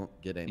 so you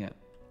won't get in. Yeah.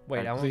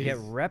 Wait, I won't get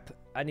rep?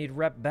 I need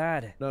rep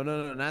bad. No,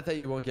 not that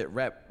you won't get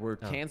rep. We're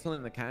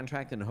canceling the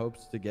contract in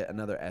hopes to get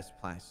another S+.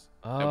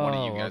 Oh, one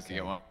of you guys to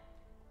get one.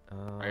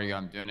 There you go.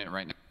 I'm doing it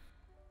right now.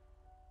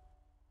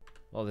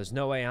 Well, there's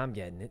no way I'm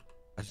getting it.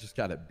 I just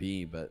got a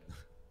B, but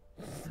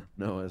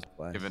no S+.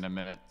 Give it a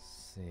minute.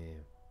 Let's see.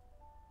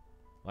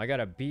 Well, I got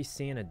a B,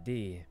 C, and a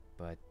D,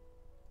 but...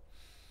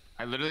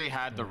 I literally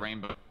had the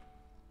rainbow.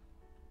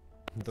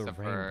 The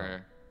rainbow.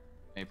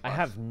 I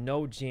have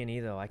no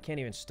G&E though. I can't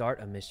even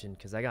start a mission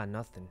because I got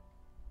nothing.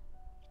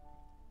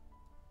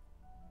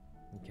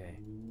 Okay.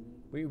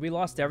 We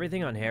lost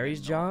everything on Harry's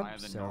job, I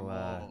have the so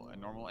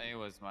normal A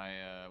was my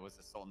was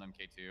the Sultan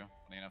MK2.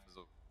 Funny enough,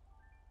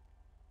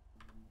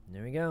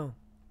 there we go.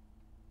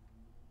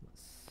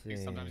 Let's see.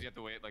 Sometimes you have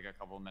to wait like a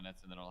couple of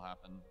minutes and then it'll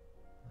happen.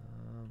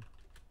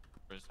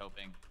 We're just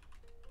hoping.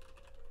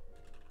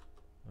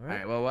 All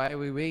right. Well, while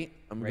we wait,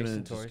 I'm gonna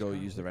just go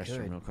use the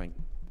restroom real quick.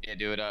 Yeah,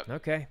 do it up.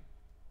 Okay.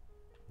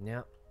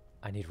 Yeah,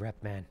 I need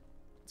rep, man.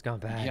 It's gone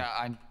bad.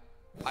 Yeah,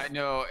 I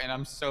know, and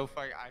I'm so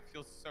fucking. I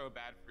feel so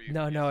bad for you.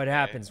 No, it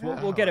happens.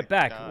 We'll get it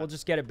back. We'll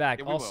just get it back.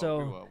 Yeah,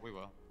 also, we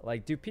will.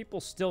 Like, do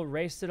people still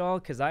race at all?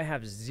 Because I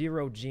have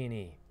 0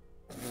 G&E.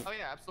 Oh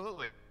yeah,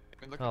 absolutely.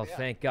 Oh,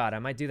 thank God. I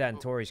might do that in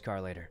Tori's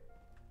car later.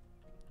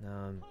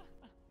 Well,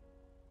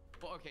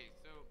 okay,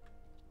 so.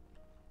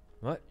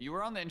 What? You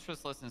were on the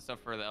interest list and stuff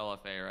for the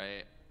LFA,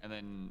 right? And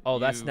then. Oh,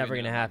 that's never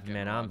gonna happen,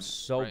 man. I'm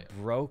so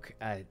broke.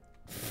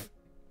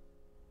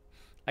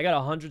 I got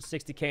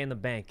 160K in the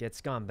bank. It's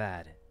gone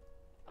bad.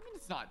 I mean,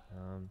 it's not.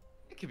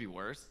 It could be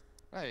worse,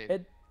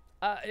 right?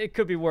 It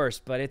could be worse,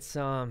 but it's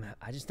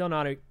I just don't know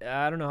how to.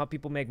 I don't know how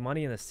people make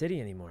money in the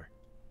city anymore.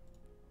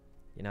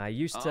 You know, I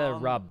used to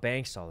rob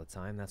banks all the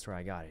time. That's where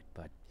I got it.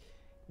 But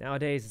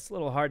nowadays, it's a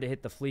little hard to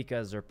hit the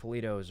Flicas or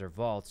Politos or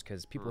Vaults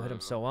because people hit them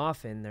so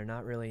often. They're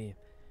not really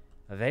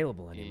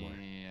available anymore.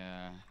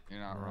 Yeah, you're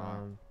not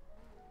wrong.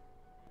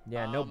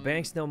 Yeah, no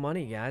banks, no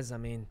money, guys. I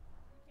mean,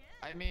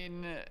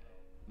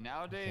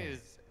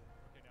 nowadays,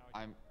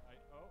 I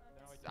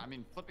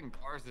mean, flipping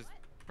cars is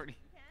pretty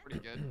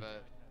good,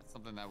 but it's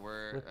something that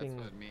that's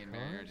what me and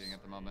Mary are doing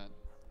at the moment.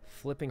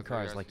 Flipping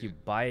cars, like you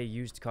buy a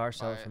used car,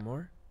 sell it for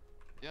more?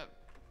 Yep.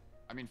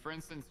 I mean, for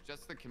instance,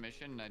 just the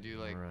commission, I do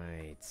like.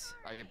 Right.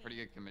 I get pretty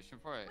good commission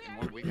for it. In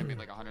 1 week, I made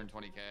like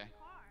 120K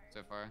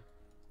so far.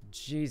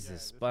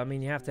 Jesus, but I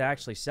mean, you have to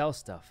actually sell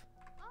stuff.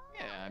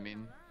 Yeah, I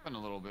mean, put in a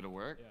little bit of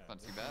work. It's not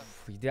too bad.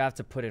 You do have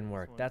to put in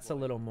work. That's a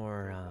little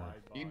more.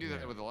 You can do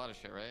that with a lot of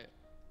shit, right?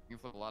 You can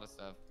flip a lot of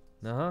stuff.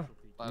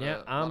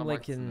 Yeah,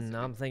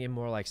 I'm thinking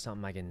more like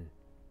something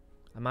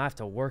I might have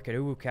to work at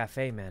Uwu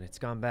Cafe, man. It's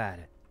gone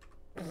bad.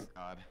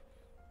 God.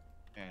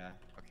 Yeah.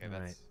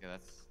 Okay.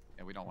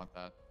 Yeah, we don't want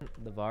that.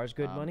 The VAR's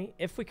good money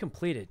if we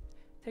complete it.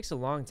 Takes a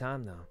long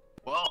time though.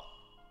 Well,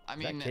 I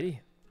mean,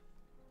 Kitty?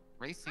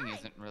 Racing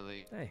isn't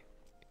really. Hey,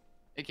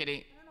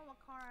 Kitty.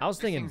 I was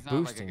thinking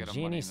boosting.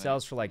 Genie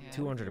sells for like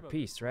 200 a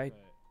piece, right?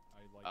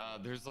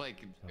 There's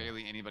like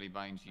barely anybody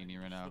buying Genie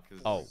right now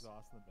because.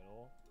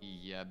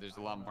 Yeah, there's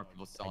a lot more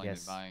people selling than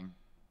buying.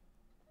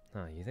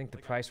 Huh? You think the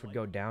price would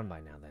go down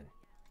by now then?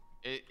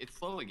 It's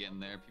slowly getting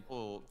there.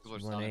 People are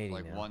selling for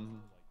like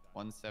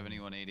 170,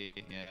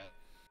 180. Yeah.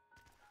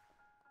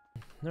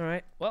 All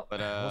right. Well,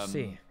 we'll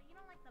see.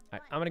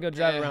 Right, I'm gonna go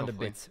drive around a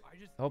bit.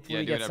 Hopefully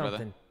we get something.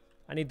 Brother.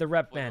 I need the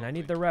rep, man. I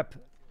need the rep.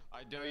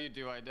 I know you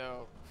do. I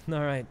know.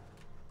 All right.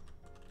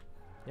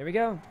 Here we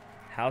go.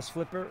 House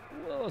flipper.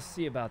 We'll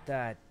see about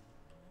that.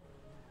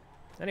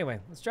 Anyway,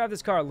 let's drive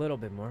this car a little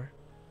bit more.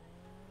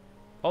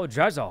 Oh, it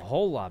drives a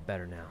whole lot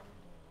better now.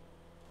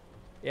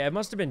 Yeah, it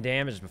must have been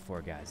damaged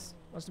before, guys.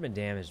 Must have been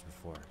damaged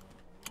before.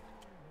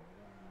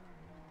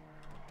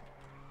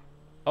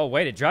 Oh,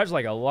 wait, it drives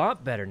like a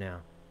lot better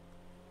now.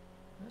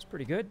 That's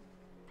pretty good.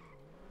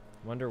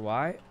 Wonder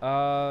why?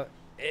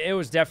 It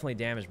was definitely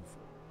damaged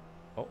before.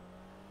 Oh,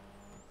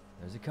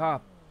 there's a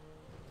cop.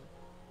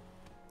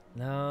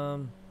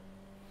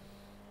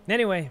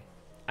 Anyway,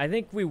 I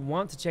think we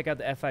want to check out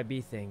the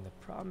FIB thing. The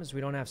problem is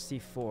we don't have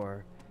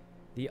C4.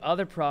 The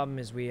other problem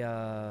is we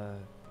want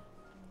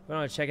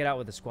to check it out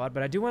with the squad,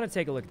 but I do want to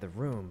take a look at the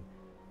room.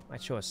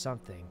 Might show us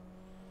something.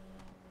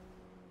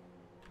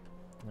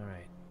 All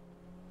right.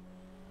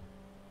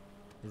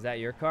 Is that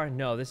your car?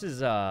 No, this is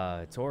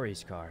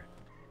Tori's car.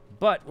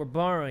 But we're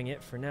borrowing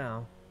it for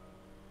now.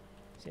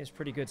 Seems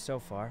pretty good so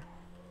far.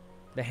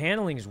 The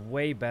handling is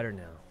way better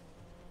now.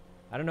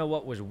 I don't know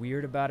what was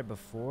weird about it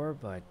before,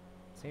 but it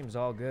seems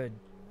all good.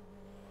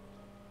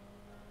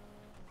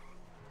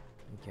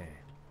 Okay.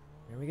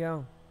 Here we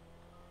go.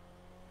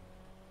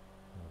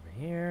 Over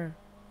here.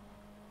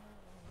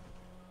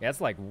 Yeah, it's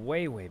like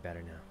way, way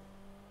better now.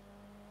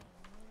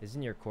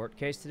 Isn't your court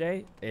case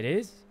today? It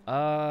is?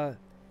 I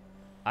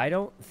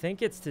don't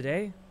think it's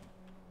today.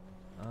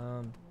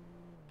 I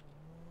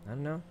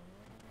don't know.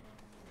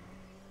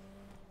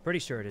 Pretty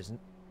sure it isn't.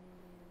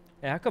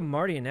 Hey, how come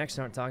Marty and X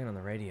aren't talking on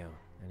the radio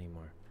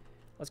anymore?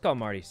 Let's call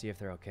Marty, see if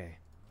they're okay.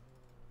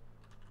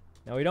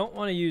 Now, we don't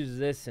want to use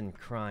this in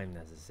crime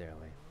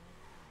necessarily.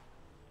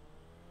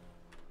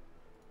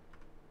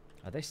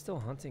 Are they still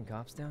hunting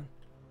cops down?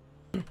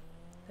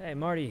 Hey,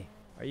 Marty,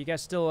 are you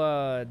guys still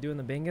doing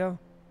the bingo?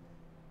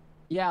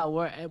 Yeah,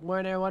 we're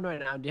in Air 1 right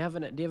now. Do you have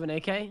an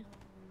AK?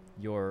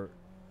 You're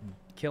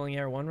killing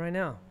Air 1 right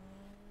now?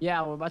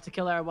 Yeah, we're about to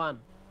kill Air 1.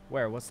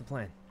 Where? What's the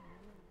plan?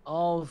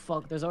 Oh,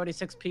 fuck. There's already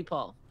 6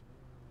 people.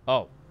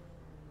 Oh.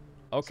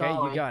 Okay,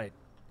 Sorry. you got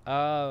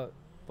it.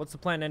 What's the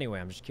plan anyway?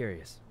 I'm just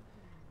curious.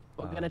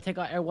 We're gonna take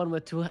out Air 1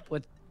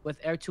 with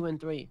Air 2 and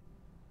 3.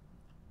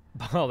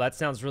 Oh, that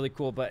sounds really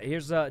cool. But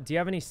here's do you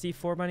have any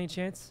C4 by any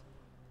chance?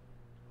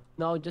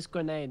 No, just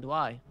grenade.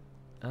 Why?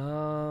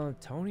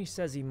 Tony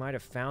says he might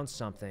have found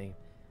something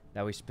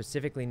that we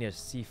specifically need a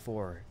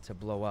C4 to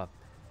blow up.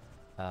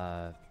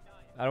 I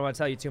don't want to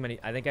tell you too many.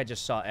 I think I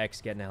just saw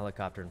X get in a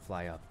helicopter and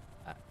fly up.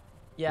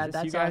 Yeah,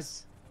 that's you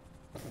guys.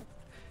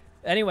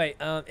 Anyway,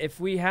 if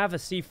we have a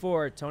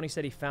C4, Tony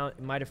said he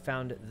might have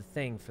found the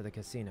thing for the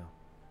casino.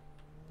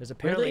 There's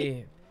apparently.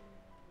 Really?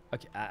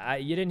 Okay,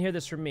 you didn't hear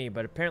this from me,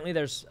 but apparently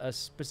there's a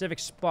specific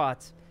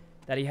spot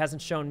that he hasn't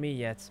shown me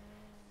yet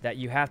that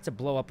you have to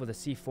blow up with a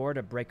C4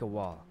 to break a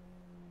wall.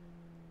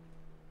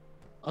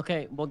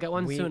 Okay, we'll get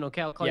one soon,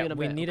 okay? I'll call you in a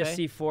bit, we need okay?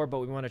 a C4, but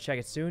we want to check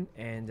it soon,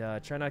 and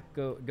try not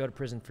to go to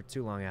prison for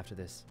too long after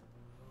this.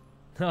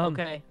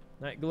 Okay.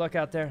 All right, good luck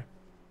out there.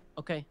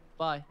 Okay,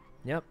 bye.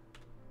 Yep.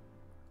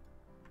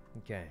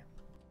 Okay.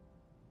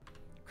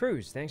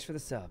 Cruz, thanks for the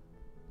sub.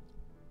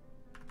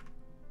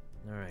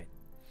 All right.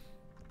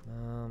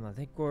 I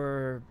think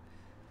we're,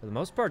 for the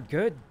most part,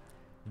 good.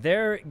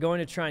 They're going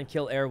to try and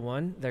kill Air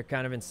 1. They're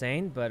kind of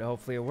insane, but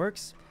hopefully it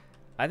works.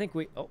 I think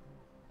we... Oh,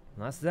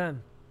 that's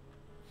them.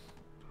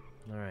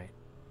 All right.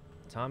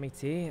 Tommy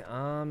T.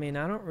 I mean,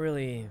 I don't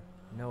really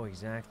know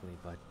exactly,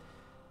 but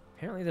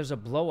apparently there's a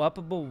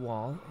blow-upable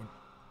wall.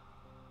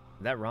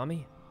 Is that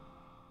Rami?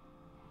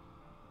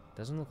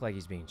 Doesn't look like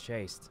he's being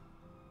chased.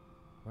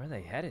 Where are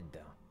they headed,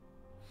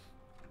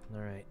 though?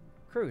 All right.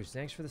 Cruz,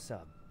 thanks for the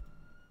sub.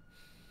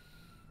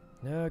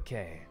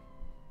 Okay.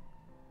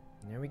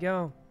 There we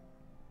go.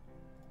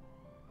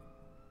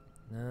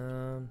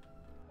 All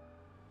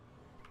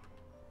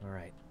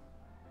right.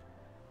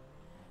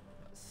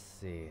 Let's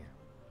see.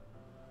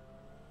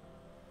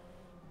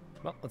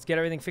 Well, let's get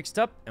everything fixed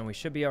up, and we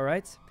should be all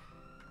right.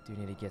 Do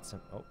need to get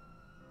some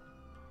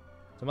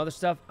other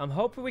stuff. I'm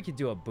hoping we could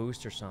do a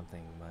boost or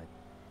something, but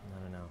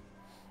I don't know.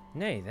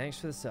 Nay, thanks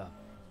for the sub.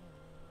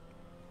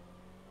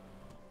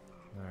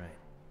 All right.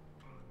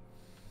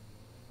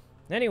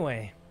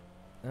 Anyway,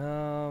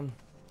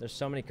 there's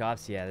so many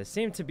cops. Yeah, there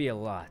seem to be a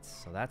lot,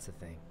 so that's the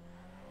thing.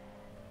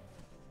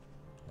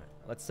 All right,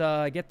 let's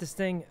get this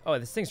thing. Oh,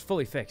 this thing's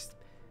fully fixed.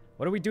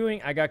 What are we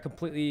doing? I got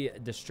completely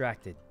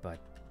distracted, but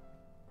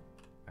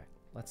all right,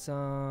 let's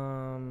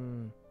oh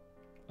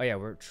yeah,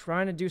 we're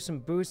trying to do some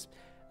boosts.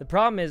 The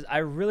problem is I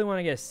really want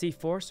to get a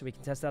C4 so we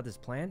can test out this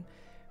plan.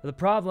 But the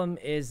problem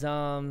is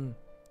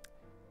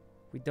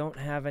we don't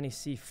have any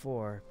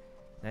C4.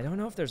 And I don't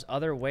know if there's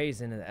other ways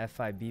into the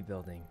FIB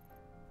building.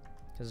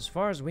 Because as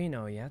far as we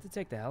know, you have to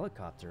take the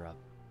helicopter up.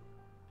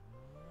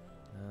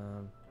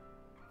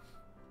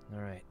 All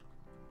right.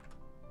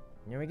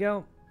 Here we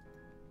go.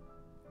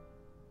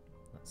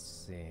 Let's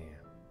see.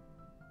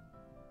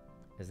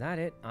 Is that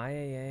it?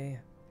 IAA?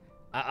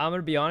 I'm going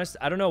to be honest.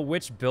 I don't know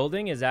which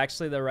building is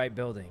actually the right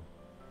building.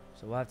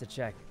 So we'll have to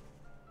check.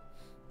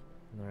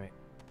 All right.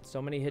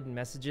 So many hidden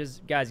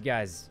messages.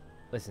 Guys.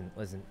 Listen.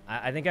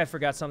 I think I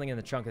forgot something in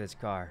the trunk of this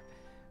car.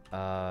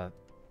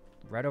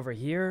 Right over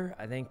here.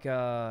 I think,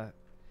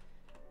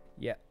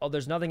 Yeah. Oh,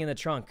 there's nothing in the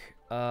trunk.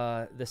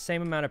 The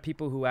same amount of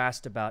people who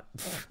asked about...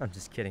 I'm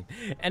just kidding.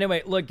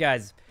 Anyway, look,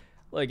 guys.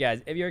 Look,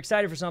 guys. If you're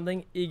excited for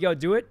something, you go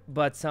do it.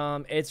 But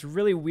it's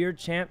really weird,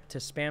 champ, to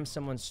spam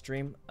someone's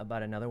stream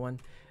about another one,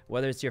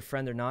 whether it's your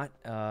friend or not.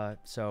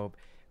 So,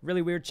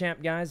 really weird,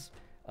 champ, guys.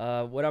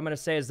 What I'm going to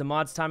say is the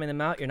mod's timing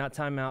them out. You're not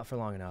timing them out for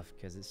long enough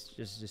because it's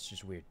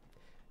just weird.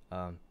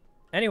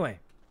 Anyway,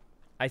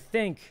 I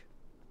think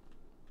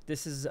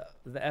this is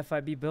the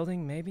FIB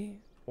building,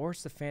 maybe? Or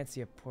it's the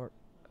fancy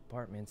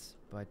apartments,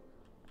 but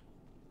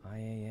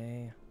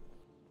IAA.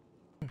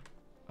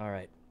 All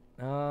right.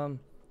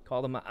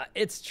 Call them.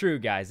 It's true,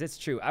 guys. It's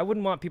true. I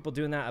wouldn't want people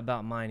doing that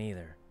about mine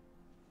either.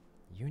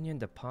 Union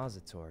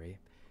Depository.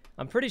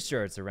 I'm pretty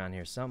sure it's around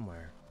here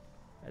somewhere.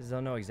 I just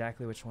don't know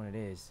exactly which one it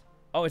is.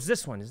 Oh, it's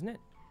this one, isn't it?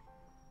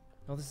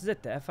 Oh, this is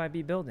it. The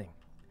FIB building.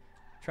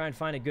 Try and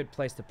find a good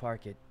place to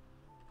park it.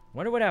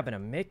 Wonder what happened to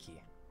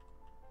Mickey.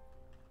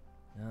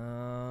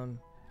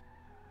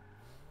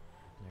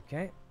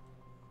 Okay.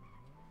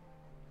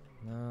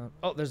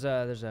 Oh, there's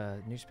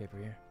a newspaper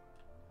here.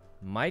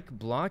 Mike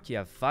Block, you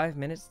have 5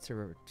 minutes to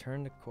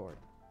return to court.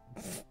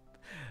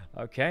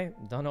 Okay,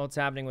 don't know what's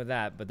happening with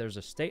that, but there's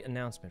a state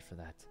announcement for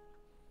that.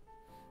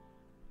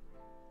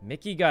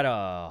 Mickey got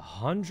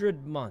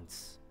 100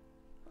 months.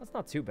 That's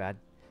not too bad.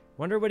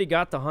 Wonder what he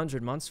got the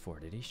 100 months for.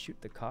 Did he shoot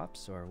the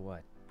cops or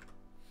what?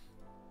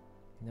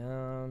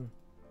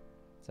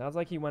 Sounds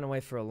like he went away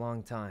for a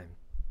long time.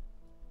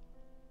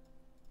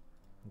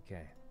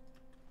 Okay.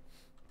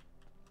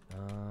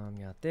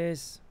 Got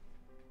this.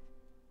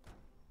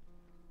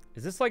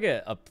 Is this like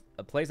a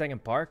place I can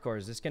park, or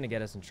is this gonna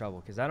get us in trouble?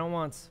 Because I don't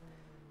want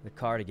the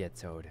car to get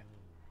towed.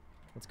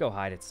 Let's go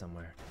hide it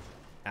somewhere.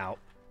 Out.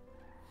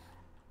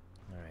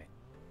 Alright.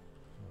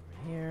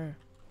 Over here.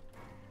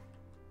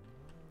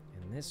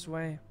 And this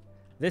way.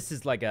 This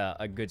is like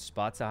a good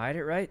spot to hide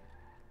it, right?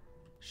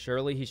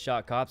 Surely he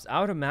shot cops.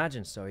 I would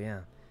imagine so,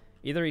 yeah.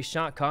 Either he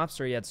shot cops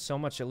or he had so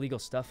much illegal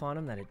stuff on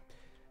him that it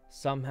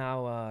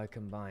somehow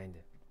combined.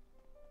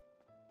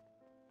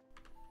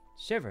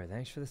 Shiver,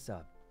 thanks for the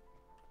sub.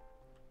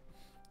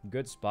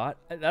 Good spot.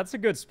 That's a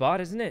good spot,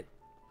 isn't it?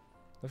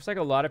 Looks like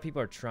a lot of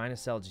people are trying to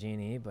sell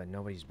Genie, but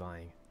nobody's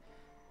buying.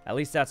 At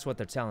least that's what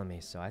they're telling me,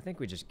 so I think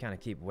we just kind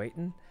of keep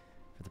waiting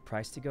for the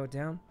price to go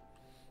down.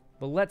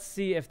 But let's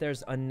see if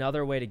there's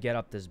another way to get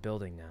up this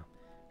building now.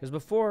 Because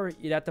before,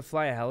 you'd have to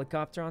fly a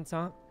helicopter on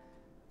top.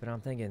 But I'm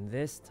thinking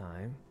this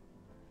time...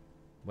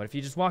 What if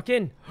you just walk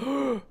in?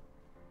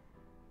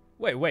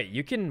 Wait,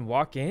 you can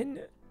walk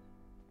in?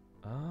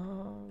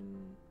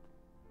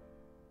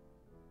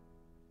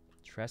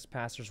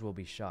 Trespassers will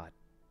be shot.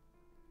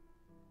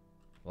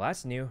 Well,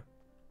 that's new.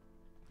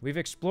 We've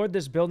explored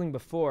this building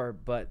before,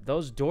 but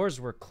those doors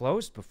were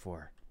closed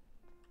before.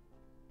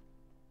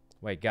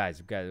 Wait,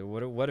 guys,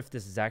 what if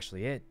this is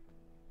actually it?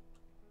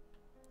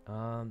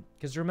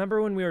 Because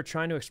remember when we were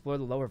trying to explore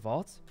the lower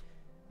vaults?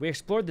 We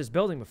explored this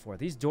building before.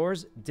 These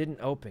doors didn't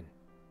open.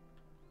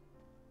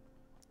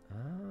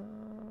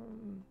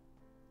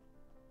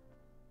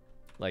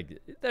 Like,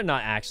 they're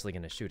not actually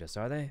going to shoot us,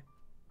 are they?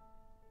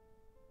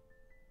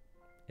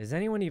 Is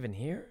anyone even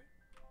here?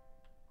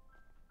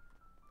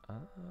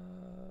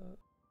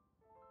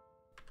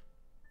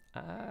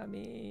 I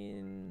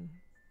mean...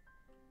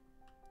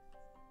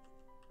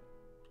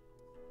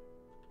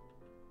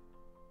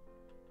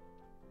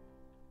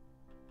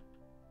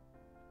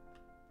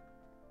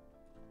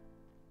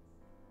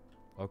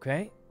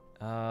 Okay.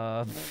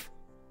 I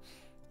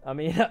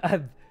mean,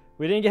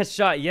 we didn't get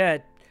shot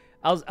yet.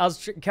 I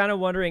was kind of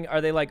wondering,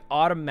 are they like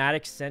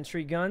automatic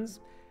sentry guns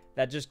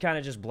that just kind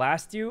of just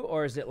blast you,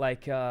 or is it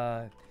like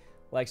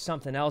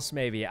something else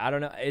maybe? I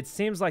don't know. It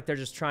seems like they're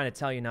just trying to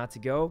tell you not to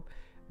go,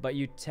 but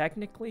you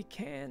technically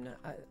can.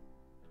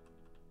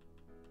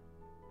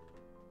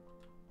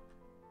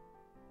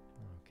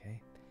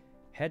 Okay.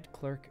 Head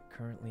clerk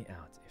currently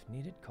out. If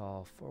needed,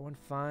 call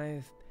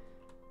 415.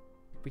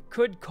 We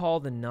could call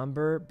the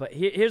number, but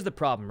here's the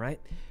problem, right?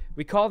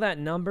 We call that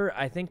number.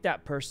 I think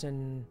that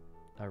person,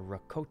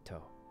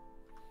 Rakoto.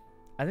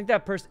 I think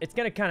that person, it's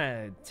going to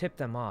kind of tip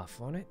them off,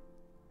 won't it?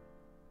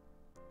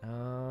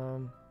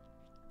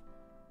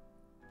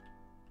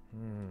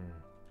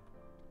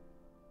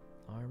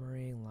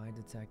 Armory, lie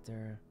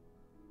detector.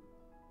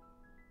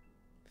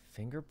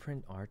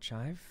 Fingerprint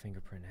archive,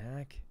 fingerprint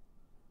hack.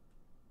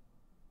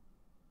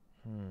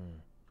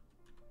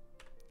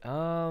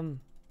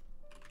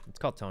 Let's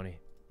call Tony.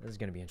 This is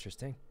going to be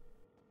interesting.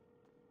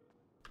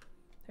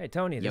 Hey,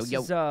 Tony, this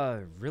is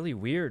really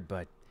weird,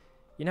 but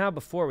you know how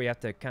before we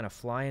have to kind of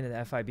fly into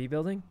the FIB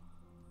building?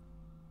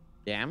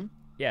 Damn.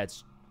 Yeah,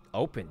 it's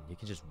open. You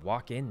can just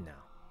walk in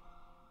now.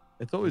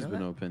 It's always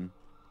been open.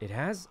 It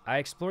has? I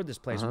explored this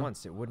place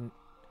once. It wouldn't...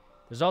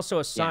 There's also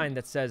a sign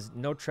that says,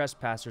 no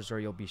trespassers or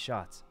you'll be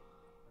shot.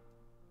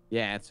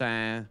 Yeah, it's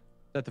at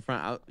the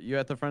front. You're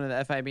at the front of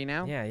the FIB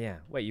now? Yeah.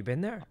 Wait, you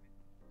been there?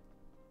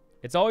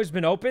 It's always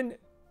been open?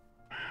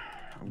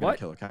 I'm gonna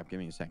kill a cop. Give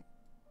me a second.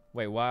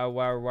 Wait, why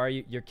are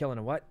you... You're killing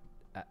a what?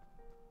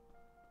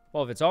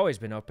 Well, if it's always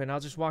been open,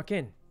 I'll just walk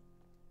in.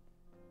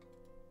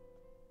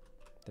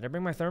 Did I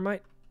bring my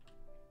thermite?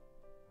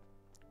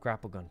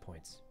 Grapple gun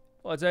points.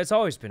 Well, it's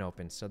always been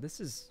open, so this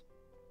is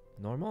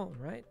normal,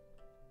 right?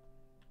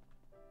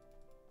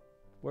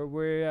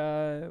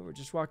 We're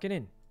just walking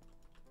in.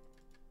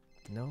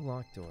 No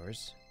locked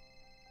doors.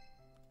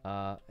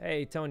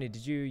 Hey Tony,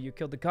 did you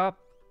killed the cop?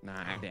 Nah,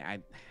 I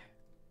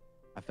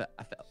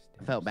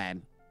felt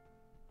bad.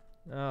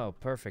 Oh,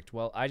 perfect.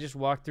 Well, I just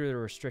walked through the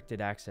restricted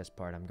access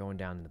part. I'm going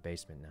down in the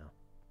basement now.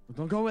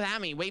 Don't go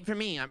without me. Wait for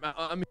me.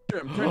 I'm here.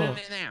 I'm turning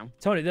it now.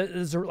 Tony,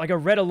 there's like a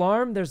red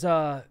alarm. There's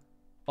a.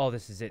 Oh,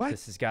 this is it. What?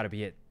 This has got to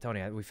be it.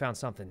 Tony, we found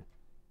something.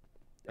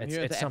 I'm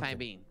here at the something.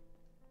 FIB.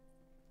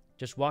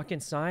 Just walk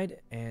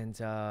inside and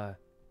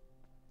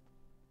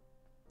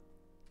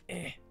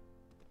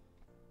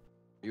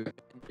You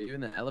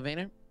in the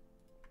elevator?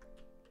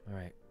 All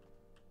right.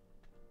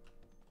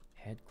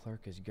 Head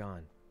clerk is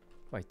gone.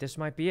 Wait, this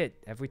might be it.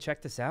 Have we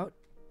checked this out?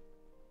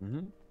 Mm-hmm.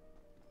 You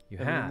I've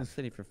been have? in the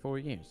city for 4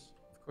 years.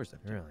 Of course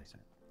I've really.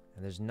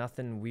 And there's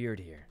nothing weird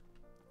here.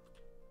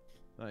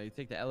 Oh, you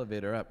take the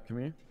elevator up. Come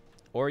here.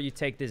 Or you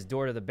take this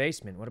door to the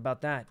basement. What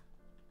about that?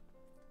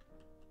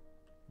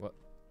 What?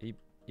 You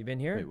been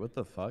here? Wait, what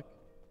the fuck?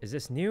 Is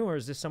this new or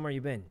is this somewhere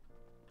you've been?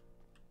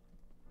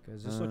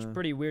 Because this looks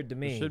pretty weird to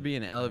me. There should be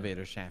an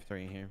elevator shaft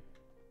right here.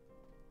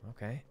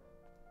 Okay.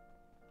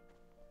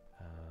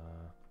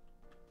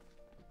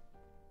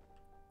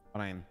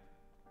 Fine.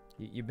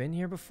 You been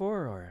here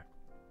before or?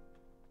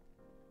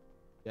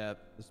 Yeah,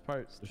 this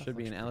part, there should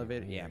be an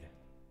elevator. Yeah.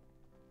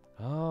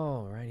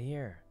 Oh, right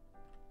here.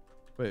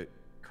 Wait,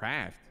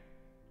 craft?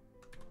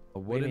 A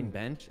wooden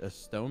bench? A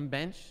stone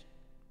bench?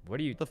 What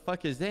are you... What the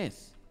fuck is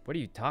this? What are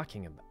you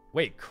talking about?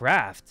 Wait,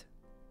 craft?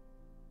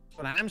 That's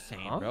what I'm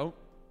saying, bro.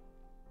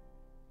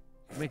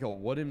 Make a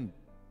wooden...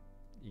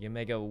 You can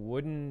make a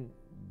wooden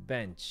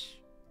bench.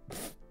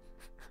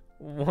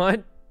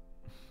 What?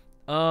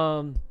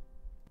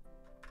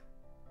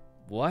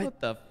 What?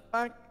 What the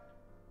fuck?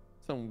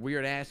 Some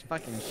weird ass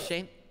fucking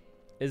shit.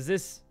 Is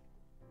this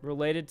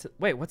related to...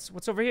 Wait,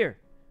 what's over here?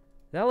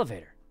 The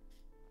elevator.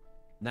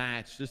 Nah,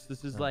 it's just,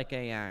 this is like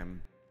a,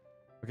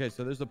 okay,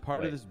 so there's a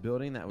part of this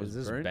building that was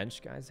this burnt,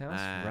 bench guy's house,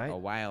 right? A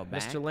while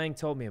back. Mr. Lang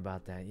told me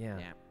about that, yeah.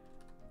 Yeah.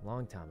 A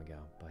long time ago,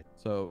 but...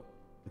 So,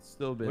 it's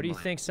still been What do you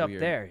like, think's weird. up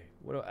there?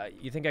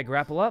 What you think I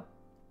grapple up?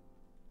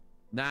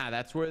 Nah,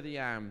 that's where the,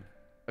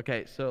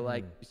 okay, so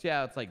like, you see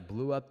how it's like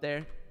blue up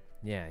there?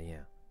 Yeah,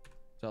 yeah.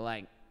 So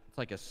like, it's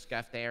like a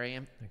scuffed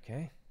area.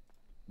 Okay.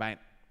 Right.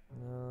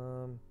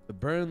 The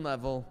burn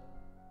level.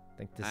 I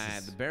think this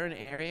is... The burn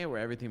area where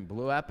everything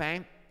blew up,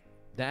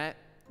 that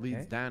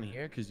leads down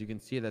here because you can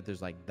see that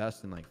there's like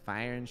dust and like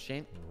fire and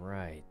shit.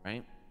 Right.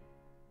 Right?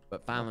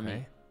 But follow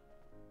me.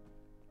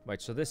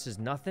 Wait, so this is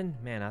nothing?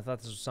 Man, I thought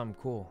this was something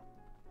cool.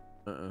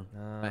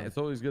 It's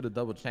always good to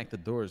double check the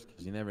doors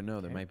because you never know.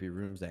 There might be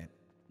rooms that,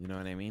 you know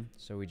what I mean?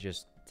 So we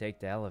just take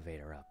the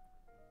elevator up.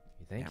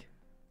 You think?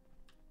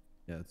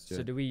 Yeah, let's do it.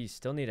 So do we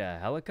still need a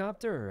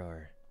helicopter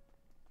or?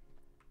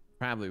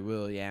 Probably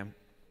will, yeah.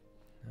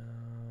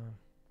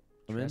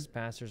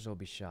 Trespassers will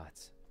be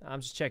shot. I'm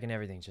just checking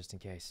everything just in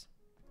case.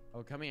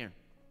 Oh, come here.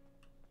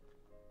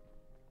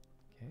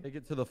 Okay. Take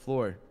it to the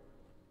floor.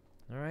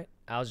 All right.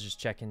 I was just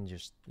checking,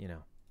 just, you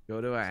know.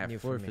 Go to our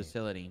floor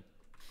facility.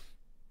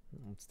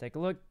 Let's take a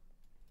look.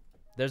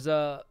 There's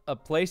a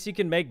place you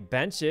can make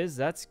benches.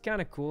 That's kind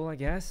of cool, I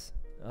guess.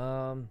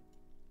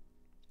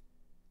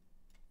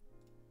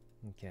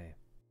 Okay.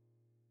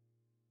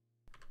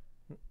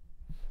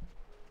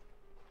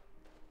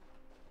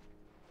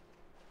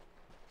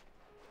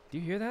 Do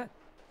you hear that?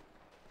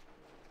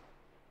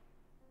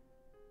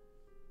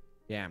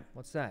 Yeah.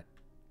 What's that?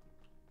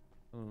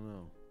 I don't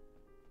know.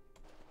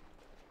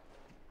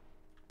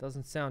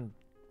 Doesn't sound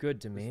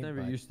good to me. This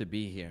never used to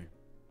be here.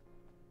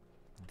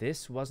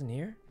 This wasn't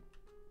here?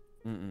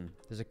 Mm-mm.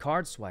 There's a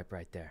card swipe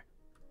right there.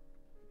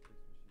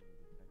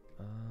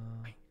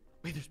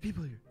 Wait, there's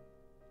people here.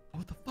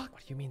 What the fuck?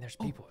 What do you mean there's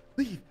people?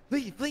 Leave.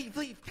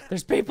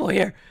 There's people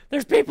here.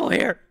 There's people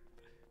here.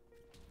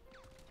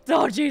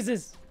 Oh,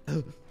 Jesus.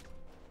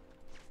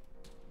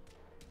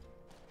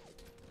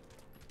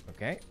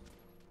 Okay.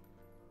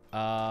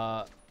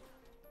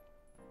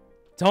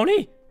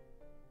 Tony?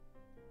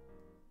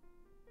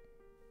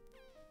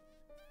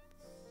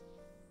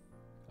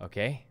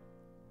 Okay.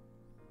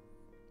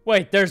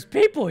 Wait, there's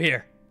people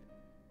here.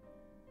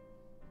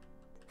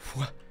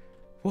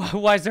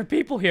 Why is there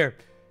people here?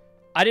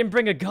 I didn't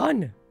bring a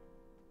gun.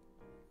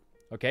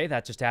 Okay,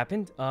 that just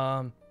happened.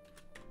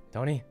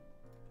 Tony.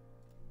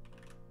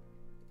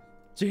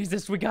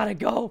 Jesus, we gotta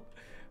go.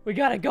 We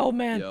gotta go,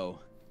 man. Yo.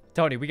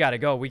 Tony, we gotta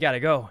go. We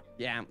gotta go.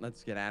 Yeah,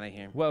 let's get out of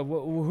here.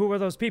 Who are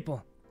those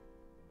people?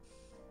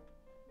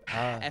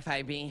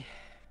 FIB.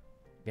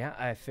 Yeah,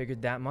 I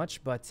figured that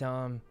much, but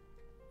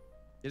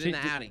Get in the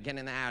Audi. Get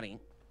in the Audi.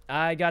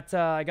 I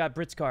got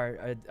Britt's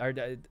car.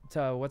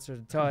 What's her?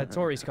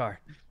 Tori's car.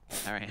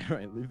 All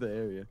right. Leave the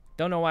area.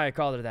 Don't know why I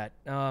called her that.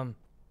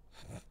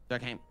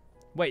 Okay.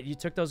 Wait, you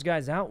took those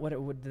guys out? What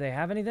do they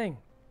have anything?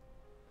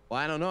 Well,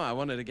 I don't know. I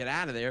wanted to get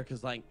out of there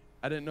because, like,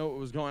 I didn't know what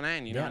was going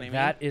on. You know what I mean?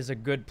 That is a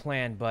good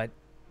plan, but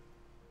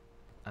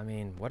I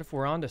mean, what if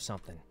we're onto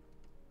something?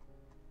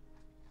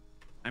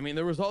 I mean,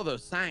 there was all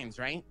those signs,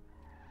 right?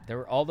 There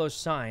were all those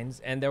signs,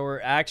 and there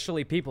were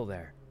actually people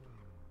there.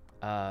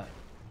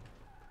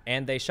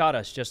 And they shot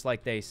us just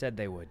like they said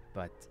they would,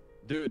 but...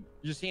 Dude,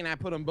 you seen I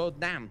put them both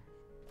down.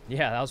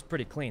 Yeah, that was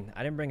pretty clean.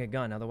 I didn't bring a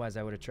gun, otherwise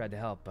I would have tried to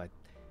help, but...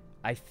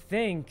 I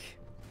think...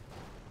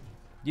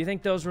 Do you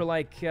think those were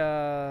like, you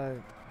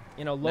know,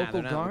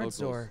 local guards,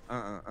 locals. or...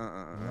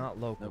 Not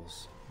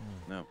locals.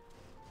 Nope. No.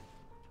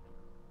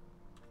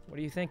 What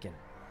are you thinking?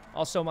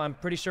 Also, I'm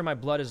pretty sure my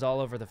blood is all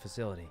over the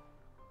facility.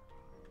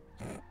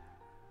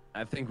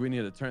 I think we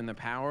need to turn the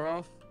power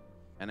off,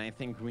 and I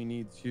think we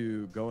need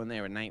to go in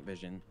there with night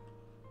vision.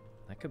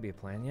 That could be a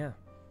plan, yeah.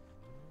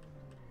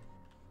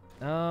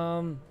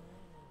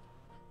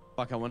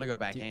 Fuck, I want to go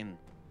back in.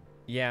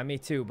 Yeah, me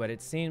too, but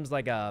it seems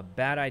like a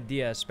bad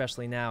idea,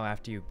 especially now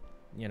after you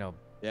know...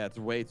 Yeah, it's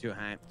way too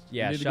high.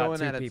 Yeah, you need to go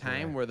in at a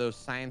time where those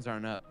signs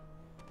aren't up.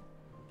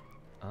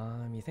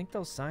 You think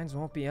those signs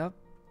won't be up?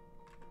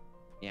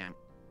 Yeah.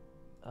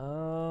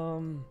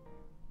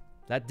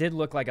 That did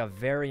look like a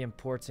very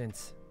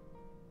important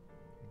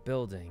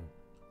building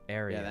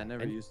area. Yeah, that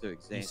never used to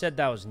exist. You said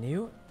that was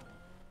new?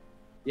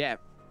 Yeah.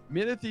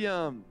 Meet at the,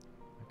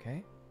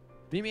 Okay.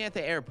 Meet me at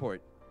the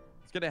airport.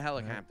 Let's get a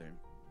helicopter.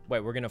 Right.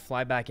 Wait, we're gonna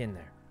fly back in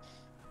there.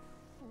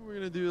 We're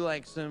gonna do,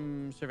 like,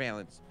 some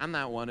surveillance. I'm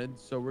not wanted,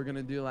 so we're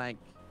gonna do, like...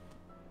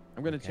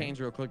 I'm gonna change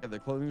real quick at the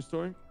clothing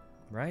store.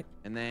 Right.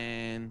 And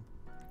then...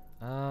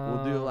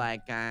 we'll do,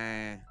 like,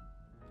 Might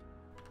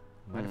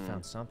have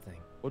found something.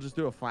 We'll just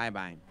do a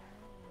flyby.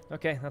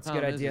 Okay, that's a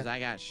good idea. I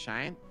got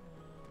shine.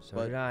 So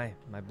did I.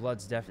 My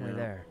blood's definitely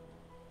there.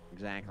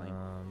 Exactly.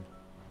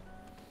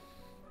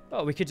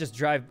 Well, we could just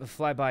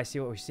fly by, see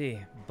what we see.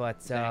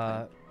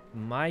 But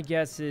my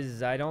guess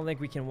is I don't think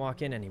we can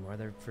walk in anymore.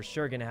 They're for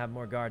sure going to have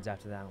more guards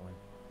after that one.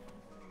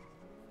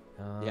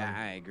 Yeah,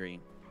 I agree.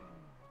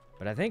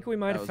 But I think we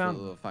might have found a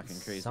little fucking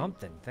crazy.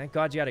 Something. Thank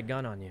God you had a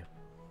gun on you.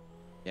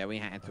 Yeah, we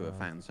had to have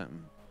found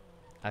something.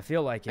 I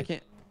feel like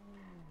it.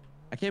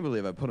 I can't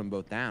believe I put them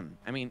both down.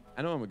 I mean,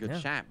 I know I'm a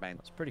good shot, but...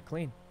 It's pretty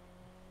clean.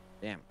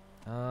 Damn.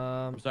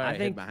 I'm sorry I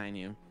hid behind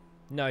you.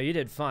 No, you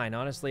did fine.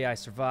 Honestly, I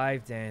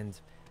survived, and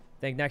I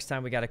think next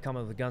time we got to come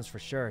up with guns for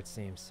sure, it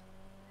seems.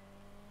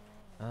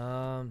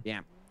 Yeah.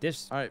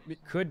 This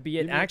could be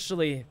it.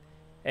 Actually,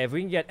 hey, if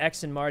we can get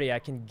X and Marty, I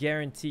can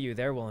guarantee you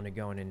they're willing to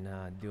go in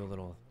and do a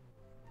little...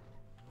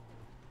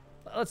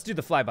 Let's do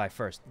the flyby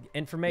first.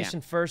 Information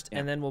first,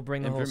 and then we'll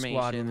bring the whole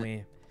squad when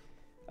we...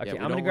 Okay,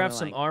 I'm gonna grab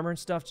some armor and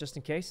stuff just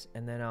in case,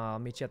 and then I'll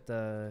meet you at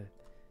the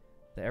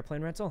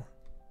airplane rental.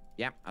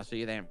 Yeah, I'll see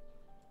you there.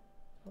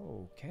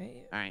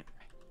 Okay. All right.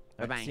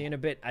 Bye-bye. See you in a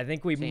bit. I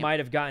think we might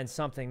have gotten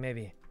something,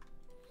 maybe.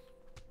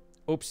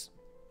 Oops.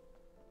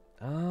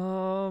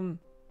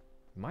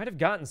 Might have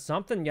gotten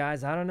something,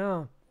 guys. I don't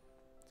know.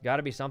 It's got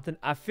to be something.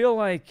 I feel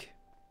like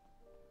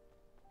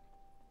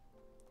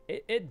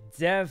it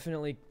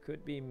definitely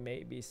could be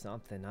maybe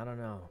something. I don't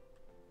know.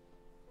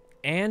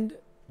 And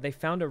they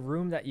found a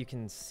room that you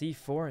can see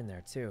for in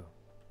there, too.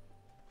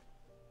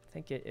 I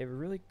think it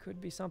really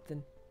could be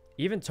something.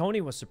 Even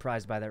Tony was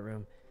surprised by that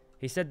room.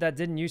 He said that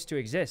didn't used to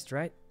exist,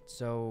 right?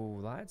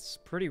 So that's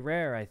pretty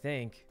rare, I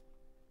think.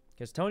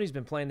 Because Tony's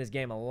been playing this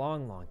game a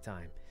long, long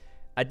time.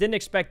 I didn't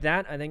expect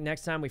that. I think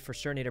next time we for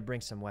sure need to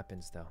bring some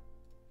weapons, though.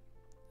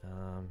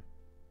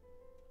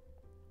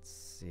 Let's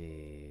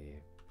see.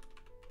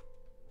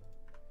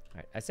 All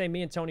right, I say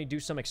me and Tony do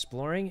some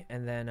exploring,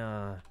 and then,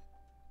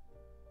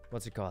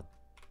 what's it called?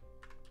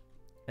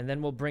 And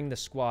then we'll bring the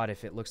squad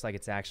if it looks like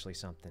it's actually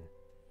something.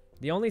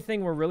 The only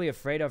thing we're really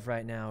afraid of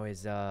right now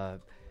is,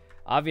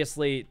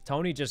 obviously,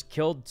 Tony just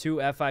killed 2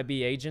 FIB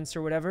agents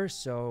or whatever,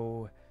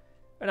 so...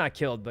 Or not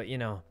killed, but, you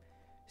know.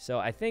 So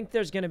I think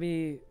there's going to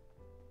be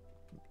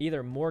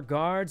either more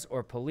guards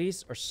or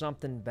police or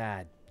something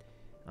bad,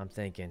 I'm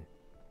thinking.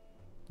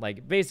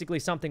 Like, basically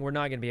something we're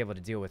not going to be able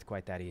to deal with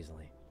quite that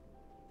easily.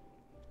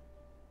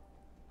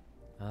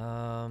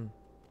 All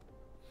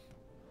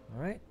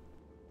right.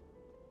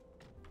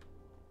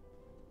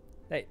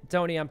 Hey,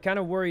 Tony, I'm kind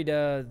of worried,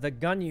 the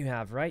gun you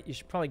have, right? You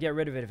should probably get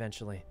rid of it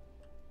eventually.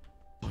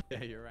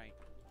 Yeah, you're right.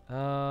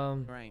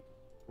 Right.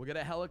 We'll get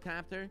a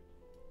helicopter.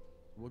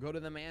 We'll go to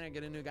the manor,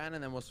 get a new gun,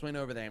 and then we'll swing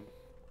over there.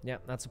 Yeah,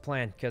 that's a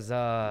plan, because,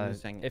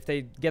 if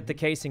they get the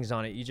casings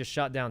on it, you just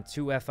shot down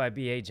 2 FIB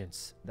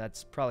agents.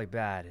 That's probably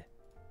bad.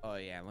 Oh,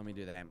 yeah, let me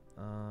do that.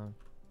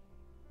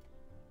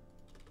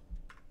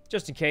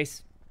 Just in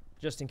case.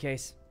 Just in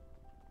case.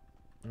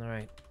 All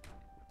right.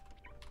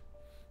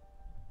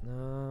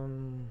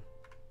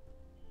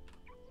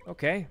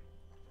 Okay.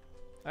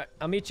 All right,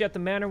 I'll meet you at the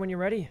manor when you're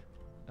ready.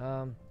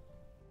 I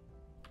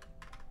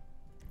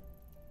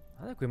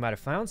think we might have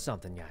found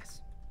something,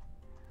 guys.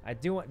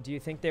 Do you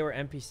think they were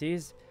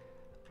NPCs?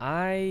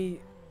 I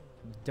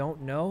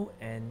don't know,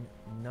 and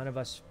none of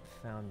us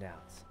found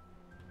out.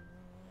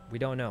 We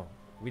don't know.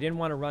 We didn't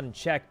want to run and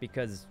check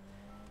because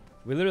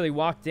we literally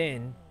walked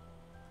in,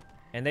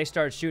 and they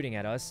started shooting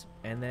at us,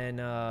 and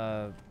then,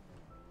 I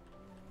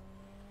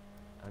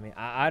mean,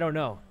 I don't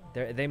know.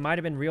 They might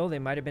have been real. They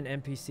might have been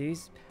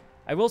NPCs.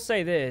 I will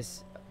say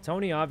this.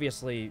 Tony,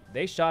 obviously,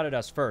 they shot at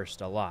us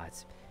first a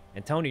lot.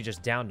 And Tony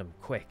just downed them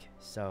quick.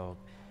 So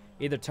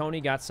either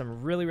Tony got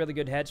some really, really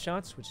good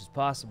headshots, which is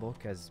possible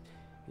because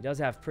he does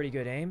have pretty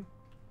good aim.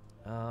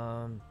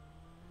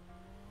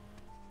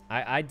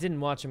 I didn't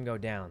watch him go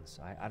down,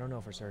 so I don't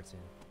know for certain.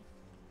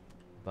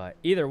 But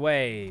either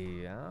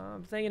way,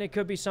 I'm thinking it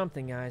could be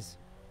something, guys.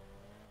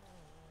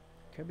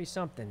 Could be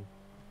something.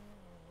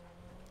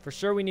 For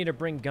sure, we need to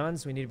bring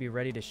guns. We need to be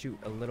ready to shoot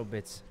a little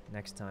bit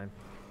next time.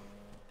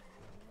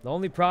 The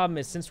only problem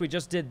is, since we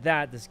just did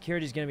that, the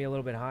security is going to be a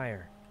little bit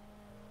higher.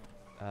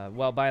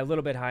 Well, by a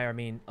little bit higher, I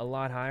mean a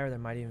lot higher. There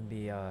might even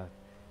be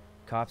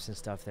cops and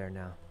stuff there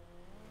now.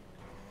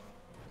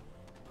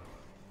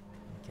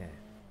 Okay.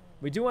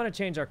 We do want to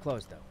change our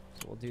clothes, though.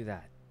 So we'll do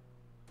that.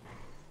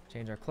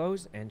 Change our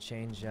clothes and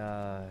change,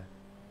 well,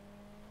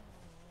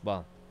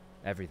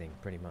 everything,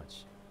 pretty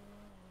much.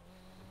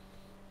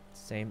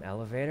 Same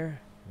elevator?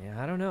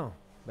 Yeah, I don't know.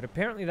 But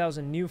apparently that was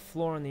a new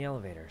floor on the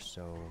elevator,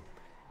 so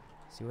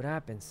see what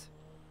happens.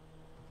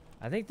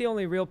 I think the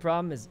only real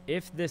problem is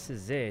if this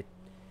is it,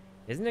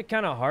 isn't it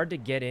kind of hard to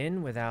get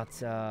in without,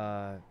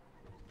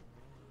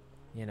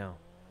 you know,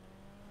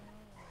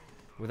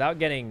 without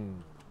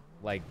getting,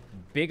 like,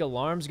 big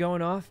alarms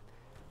going off?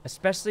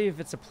 Especially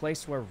if it's a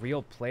place where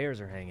real players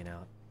are hanging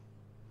out.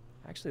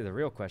 Actually, the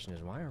real question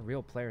is, why are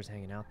real players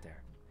hanging out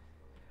there?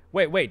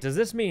 Wait, does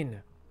this mean...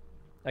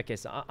 Okay,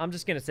 so I'm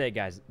just going to say,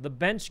 guys, the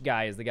bench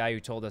guy is the guy who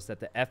told us that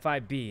the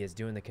FIB is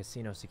doing the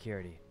casino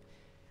security.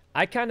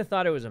 I kind of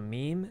thought it was a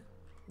meme.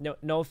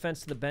 No offense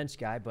to the bench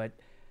guy, but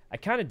I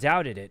kind of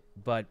doubted it.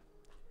 But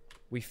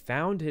we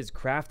found his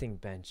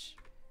crafting bench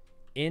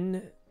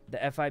in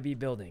the FIB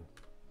building.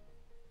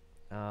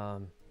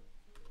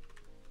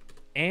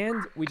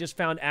 And we just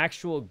found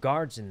actual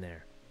guards in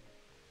there.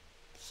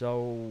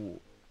 So,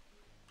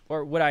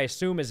 or what I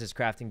assume is his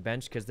crafting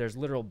bench, because there's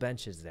literal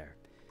benches there.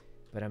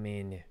 But I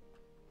mean,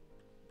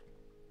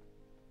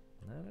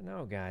 I don't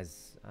know,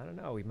 guys. I don't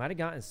know. We might have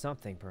gotten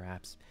something,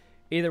 perhaps.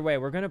 Either way,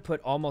 we're going to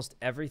put almost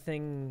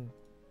everything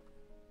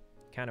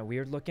kind of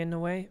weird looking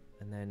away.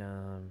 And then,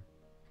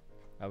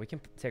 we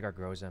can take our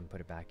Groza and put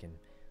it back in.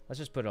 Let's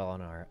just put it all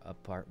in our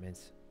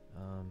apartments.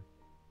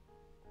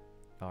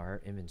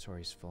 Our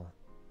inventory's full.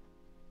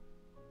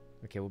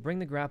 Okay, we'll bring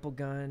the grapple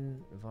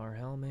gun of our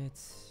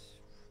helmets.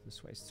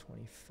 This way's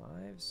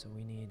 25, so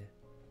we need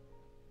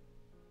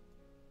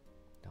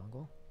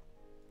dongle.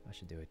 I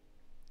should do it.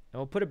 And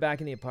we'll put it back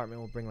in the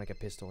apartment. We'll bring like a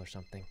pistol or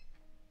something.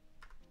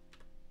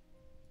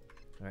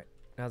 All right,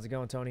 how's it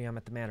going, Tony? I'm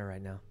at the manor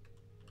right now.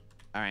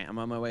 All right, I'm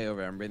on my way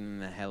over. I'm bringing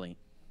the heli.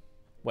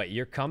 Wait,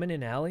 you're coming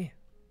in heli?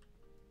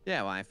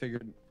 Yeah, well, I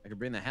figured I could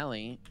bring the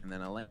heli, and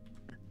then I'll let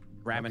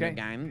grabbing a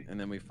gun, and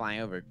then we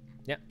fly over.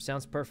 Yep,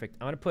 sounds perfect.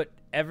 I'm gonna put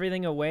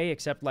everything away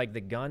except like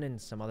the gun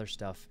and some other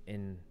stuff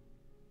in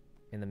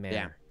the manor.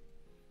 Yeah.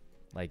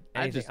 Like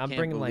anything. I just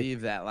can't believe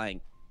that. Like,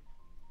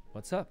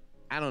 what's up?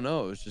 I don't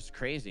know. It was just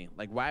crazy.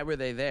 Like, why were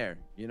they there?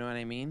 You know what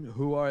I mean?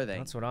 Who are they?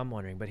 That's what I'm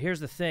wondering. But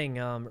here's the thing.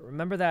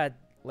 Remember that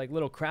like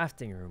little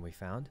crafting room we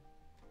found?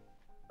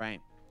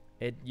 Right.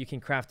 You can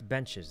craft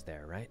benches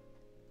there, right?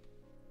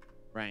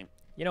 Right.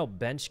 You know,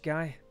 bench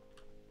guy.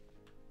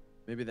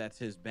 Maybe that's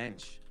his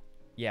bench.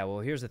 Yeah, well,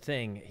 here's the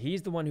thing.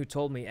 He's the one who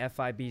told me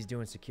FIB's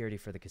doing security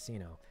for the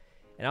casino.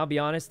 And I'll be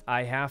honest,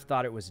 I half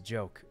thought it was a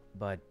joke,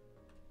 but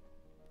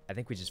I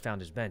think we just found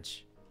his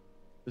bench.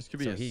 This could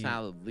be a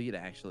solid lead,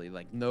 actually.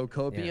 Like, no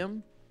copium.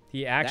 Yeah.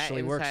 He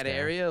actually works there. That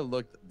area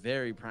looked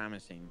very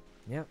promising.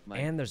 Yep, like,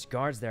 and there's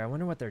guards there. I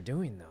wonder what they're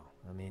doing,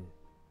 though. I mean...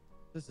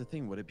 That's the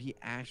thing. Would it be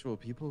actual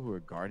people who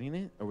are guarding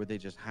it? Or would they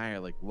just hire,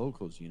 like,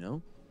 locals, you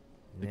know?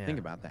 Like, yeah, think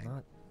about that. I'm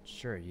not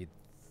sure. You'd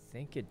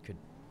think it could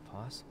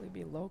possibly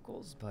be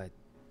locals, but...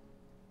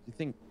 You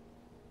think,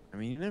 I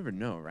mean, you never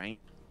know, right?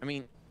 I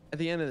mean, at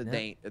the end of the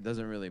day, it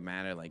doesn't really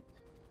matter. Like,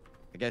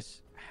 I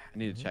guess I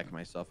need to check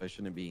myself. I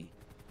shouldn't be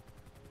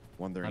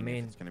wondering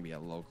if it's going to be a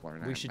local or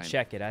not. We should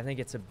check it. I think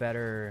it's a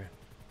better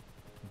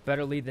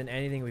lead than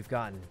anything we've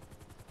gotten.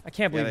 I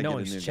can't believe no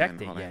one's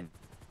checked it yet.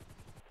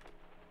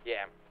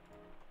 Yeah.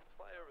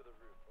 Fly over the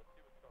roof. Let's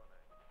see what's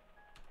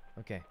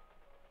going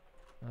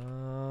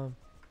on. Okay.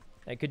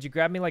 Hey, could you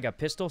grab me like a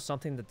pistol,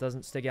 something that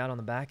doesn't stick out on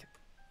the back?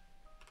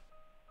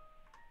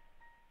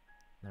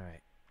 All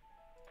right.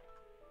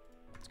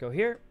 Let's go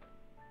here.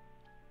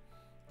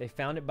 They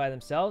found it by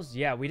themselves.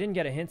 Yeah, we didn't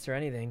get a hint or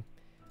anything.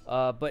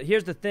 But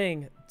here's the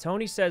thing.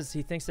 Tony says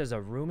he thinks there's a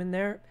room in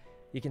there.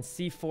 You can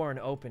C4 and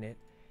open it.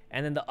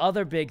 And then the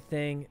other big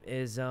thing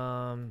is,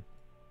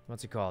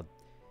 what's it called?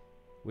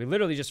 We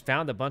literally just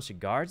found a bunch of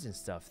guards and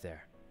stuff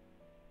there.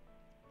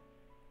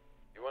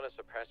 You want a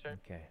suppressor?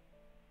 Okay.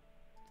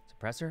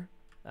 Suppressor?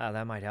 Ah,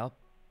 that might help.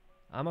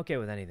 I'm okay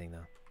with anything,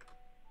 though.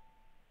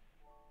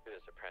 Get a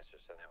suppressor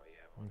so that way you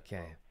have one.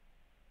 Okay.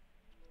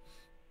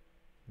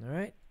 All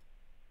right.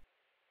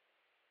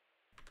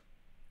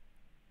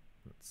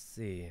 Let's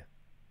see.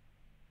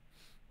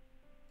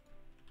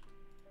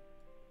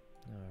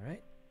 All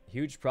right.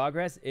 Huge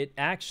progress. It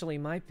actually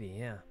might be,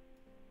 yeah.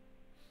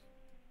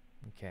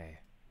 Okay.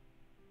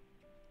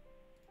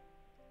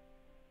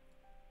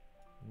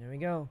 There we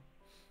go.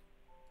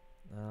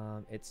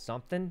 It's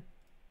something.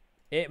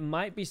 It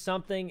might be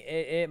something.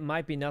 It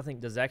might be nothing.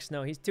 Does X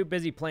know? He's too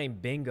busy playing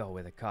bingo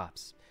with the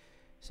cops.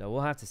 So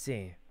we'll have to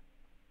see.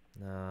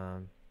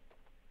 All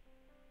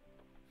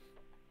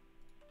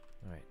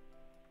right.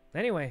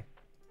 Anyway,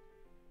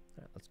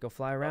 let's go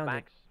fly around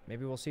it.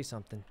 Maybe we'll see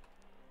something.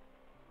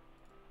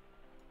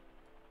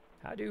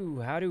 How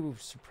do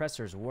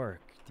suppressors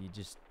work? Do you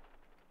just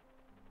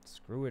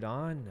screw it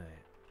on?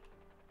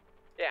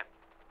 Yeah.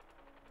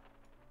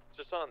 It's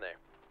just on there.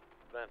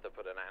 You don't have to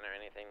put it on or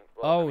anything.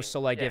 Well, oh, I mean, so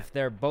like if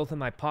they're both in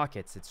my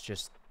pockets, it's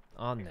just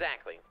on there.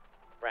 Exactly.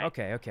 Right.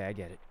 Okay, okay, I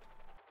get it.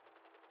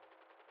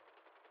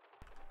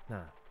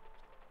 Nah.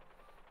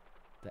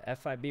 The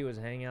FIB was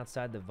hanging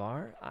outside the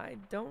VAR? I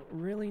don't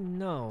really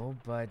know,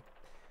 but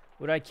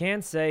what I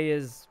can say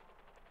is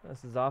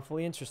this is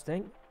awfully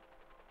interesting.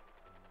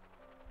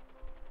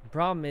 The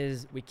problem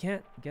is we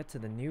can't get to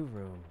the new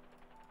room.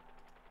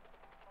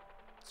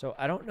 So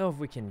I don't know if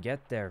we can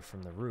get there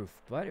from the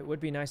roof, but it would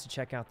be nice to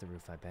check out the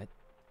roof, I bet.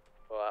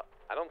 Well,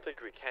 I don't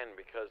think we can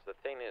because the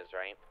thing is,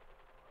 right?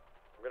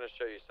 I'm going to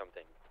show you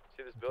something.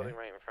 See this building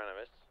right in front of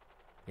us?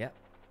 Yep.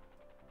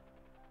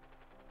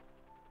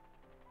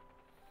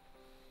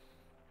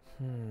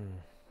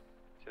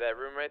 See that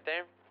room right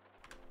there?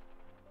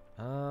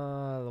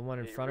 The one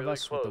in front of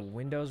us with the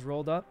windows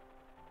rolled up?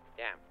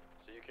 Yeah.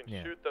 So you can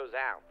shoot those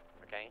out,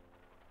 okay?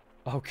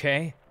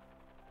 Okay.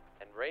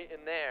 And right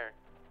in there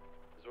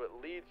is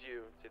what leads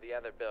you to the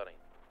other building.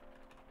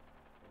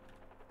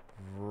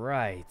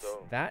 Right.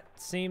 So, that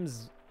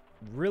seems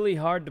really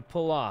hard to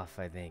pull off,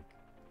 I think.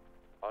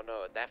 Oh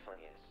no, it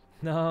definitely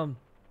is.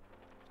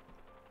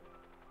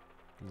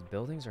 These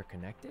buildings are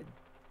connected?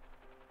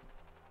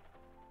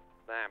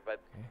 Nah, but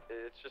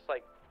it's just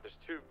like there's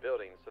two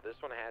buildings, so this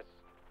one has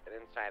an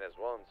inside as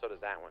well, and so does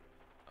that one.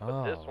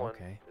 But this one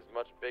is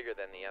much bigger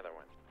than the other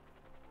one.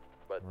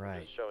 But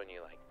just showing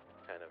you like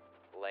kind of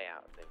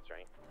layout things,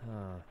 right?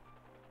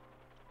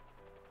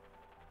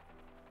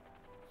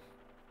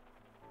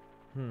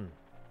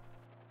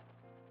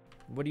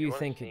 What do you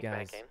think,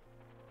 guys?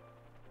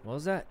 What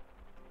was that?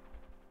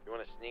 You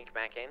want to sneak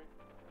back in?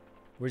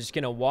 We're just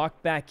gonna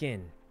walk back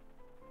in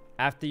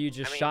after you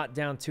just shot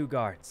down 2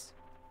 guards.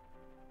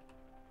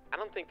 I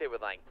don't think they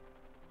would like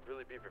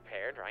really be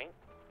prepared, right?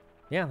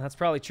 Yeah, that's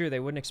probably true. They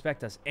wouldn't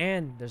expect us,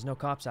 and there's no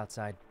cops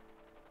outside.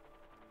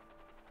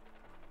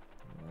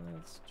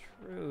 That's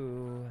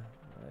true.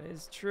 That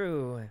is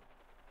true.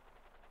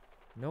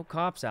 No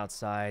cops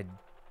outside.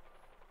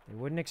 They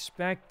wouldn't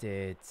expect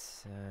it.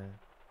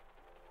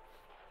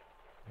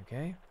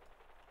 Okay.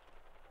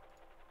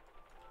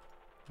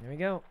 There we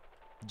go.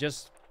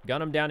 Just gun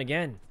them down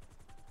again.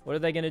 What are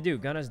they going to do?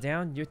 Gun us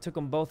down? You took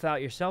them both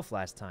out yourself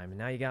last time, and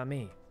now you got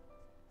me.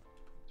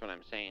 That's what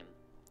I'm saying.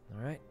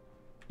 All right.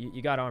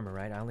 You got armor,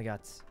 right? I only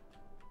got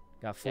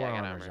 4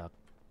 armors up.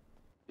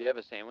 Do you have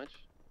a sandwich?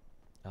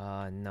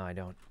 No, I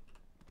don't.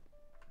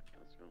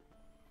 Let's go.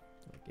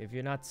 If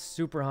you're not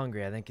super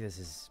hungry, I think this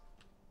is...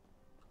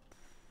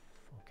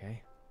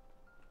 Okay.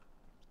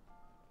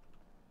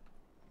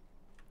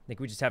 I think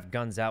we just have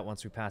guns out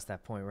once we pass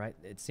that point, right?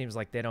 It seems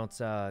like they don't,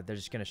 they're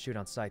just gonna shoot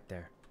on sight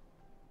there.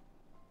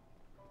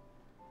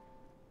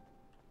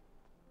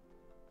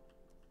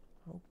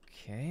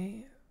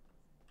 Okay.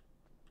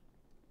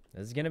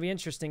 This is gonna be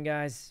interesting,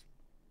 guys.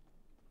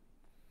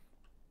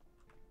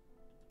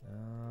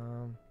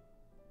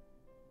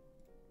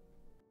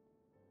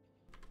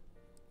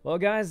 Well,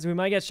 guys, we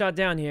might get shot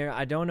down here.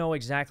 I don't know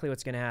exactly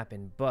what's gonna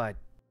happen, but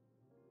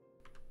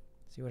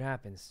see what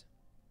happens.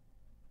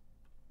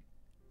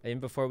 Even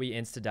before we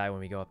insta-die when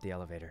we go up the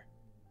elevator.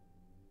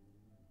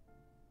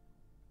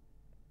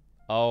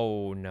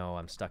 Oh, no,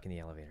 I'm stuck in the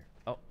elevator.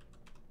 Oh.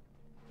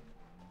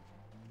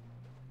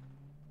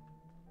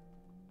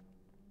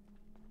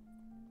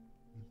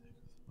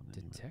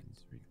 Detect?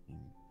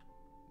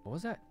 What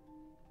was that?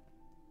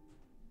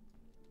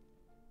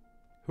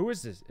 Who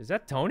is this? Is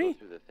that Tony?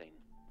 Through the thing.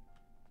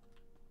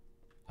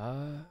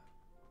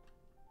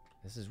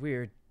 This is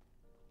weird.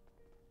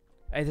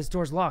 Hey, this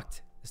door's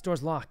locked. This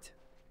door's locked.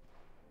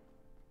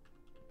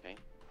 Okay.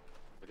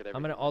 Look at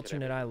I'm gonna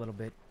alternate eye a little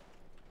bit.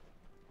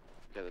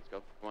 Okay, let's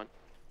go. Come on.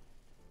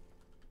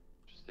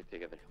 Just stick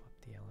together. Go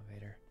up the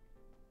elevator.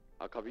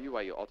 I'll cover you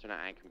while you alternate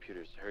eye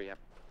computers. Hurry up.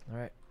 All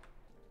right.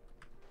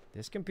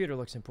 This computer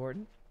looks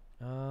important.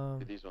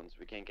 These ones,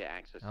 we can't get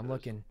access to I'm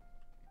looking.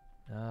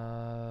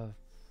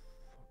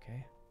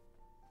 Okay.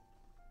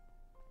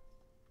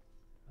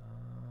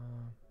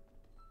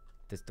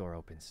 This door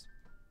opens.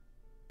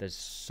 There's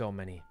so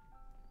many.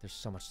 There's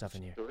so much stuff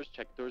in here. Doors,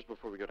 check doors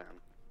before we go down.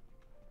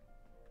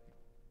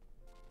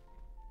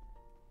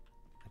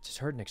 I just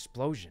heard an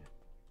explosion.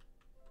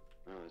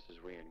 Oh, this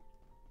is weird.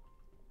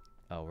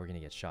 Oh, we're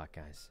gonna get shot,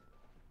 guys.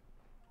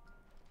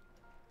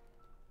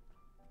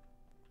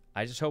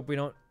 I just hope we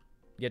don't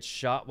get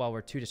shot while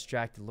we're too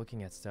distracted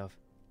looking at stuff.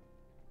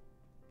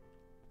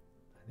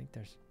 I think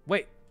there's...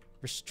 Wait!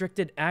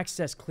 Restricted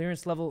access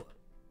clearance level...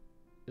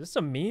 Is this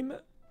a meme?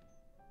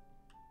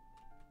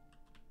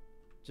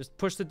 Just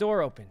push the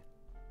door open.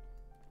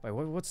 Wait,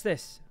 what's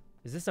this?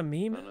 Is this a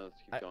meme? No,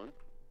 let's keep going.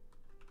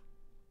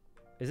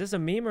 Is this a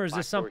meme or is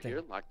this something?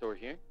 Locked door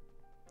here.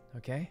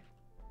 Okay.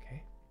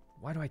 Okay.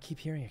 Why do I keep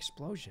hearing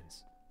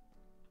explosions?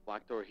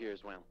 Locked door here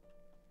as well.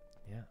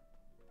 Yeah.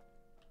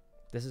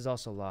 This is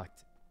also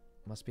locked.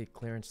 Must be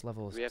clearance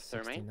level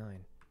 69.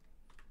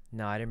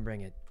 No, I didn't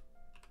bring it.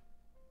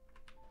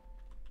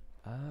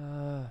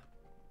 Okay.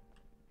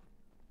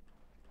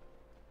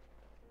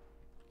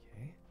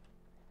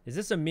 Is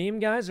this a meme,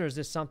 guys, or is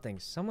this something?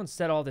 Someone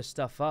set all this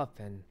stuff up,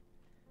 and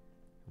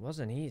it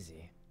wasn't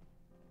easy.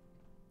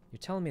 You're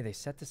telling me they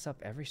set this up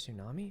every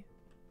tsunami?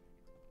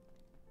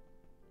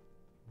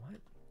 What?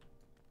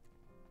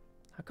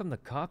 How come the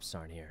cops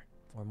aren't here?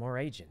 Or more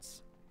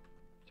agents?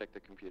 Check the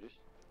computers.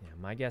 Yeah,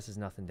 my guess is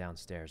nothing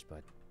downstairs,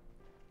 but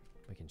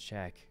we can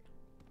check.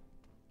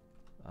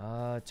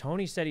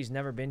 Tony said he's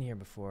never been here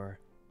before.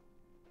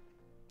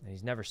 And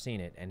he's never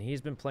seen it. And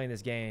he's been playing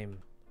this game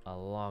a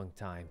long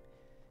time.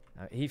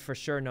 He for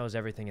sure knows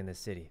everything in this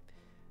city.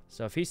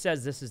 So if he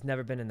says this has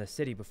never been in the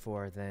city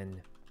before,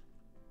 then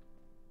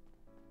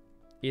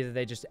either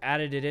they just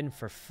added it in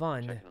for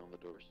fun. Checking all the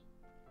doors.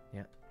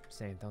 Yeah,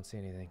 same. Don't see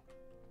anything.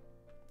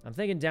 I'm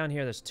thinking down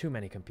here there's too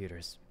many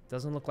computers.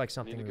 Doesn't look like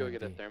something. We need to go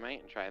get a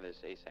thermite and try this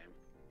ASAP.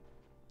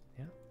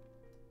 Yeah.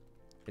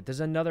 There's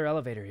another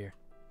elevator here.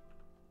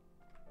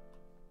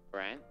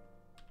 Brian?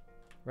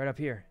 Right up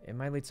here. It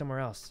might lead somewhere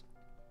else.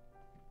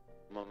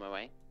 I'm on my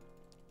way.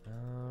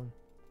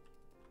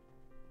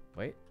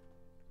 Wait.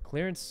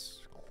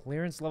 Clearance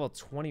level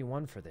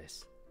 21 for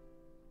this.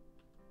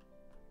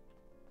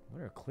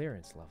 What are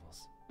clearance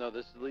levels? No,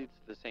 this leads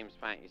to the same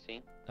spot, you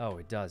see? Oh,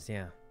 it does,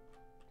 yeah.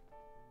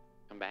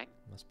 Come back.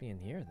 Must be in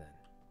here then.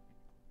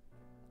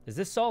 Is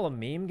this all a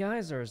meme,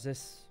 guys, or is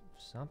this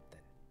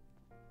something?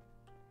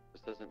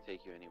 This doesn't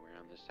take you anywhere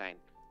on this side.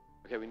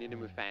 Okay, we need to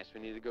move fast.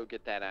 We need to go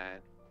get that,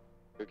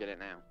 go get it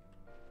now.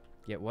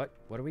 Get what?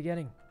 What are we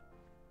getting?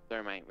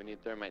 Thermite. We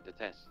need thermite to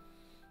test.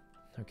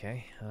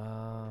 Okay,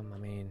 I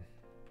mean,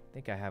 I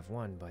think I have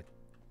one, but...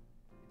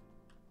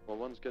 Well,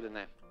 one's good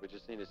enough. We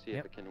just need to see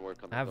if it can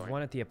work on the I have door.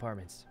 one at the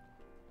apartments.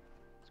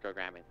 Let's go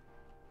grab it.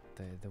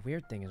 The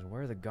weird thing is,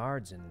 where are the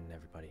guards and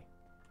everybody?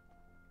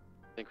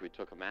 I think we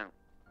took them out.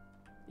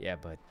 Yeah,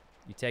 but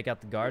you take out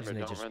the guards and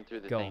they just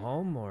go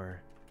home,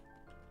 or?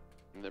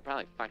 And they're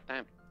probably fucked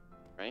up,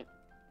 right?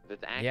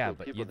 That's actual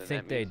but people, you'd then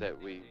think that means they'd...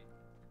 that we...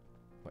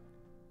 What?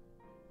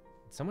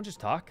 Did someone just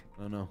talk?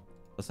 I don't know.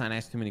 Let's not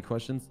ask too many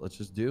questions. Let's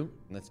just do.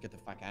 And let's get the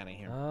fuck out of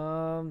here.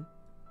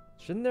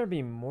 Shouldn't there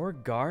be more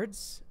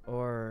guards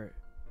or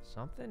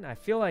something? I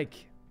feel like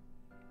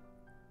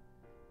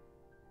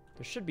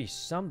there should be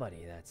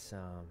somebody that's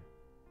I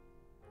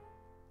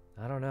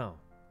don't know.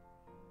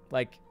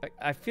 Like,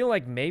 I feel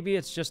like maybe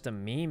it's just a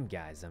meme,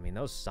 guys. I mean,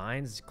 those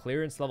signs,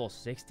 clearance level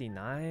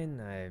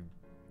 69,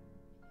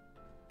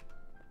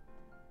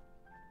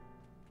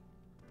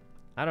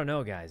 I don't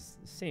know, guys.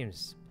 It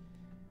seems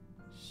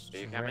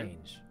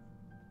strange.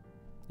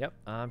 Yep,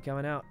 I'm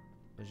coming out.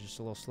 It was just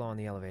a little slow on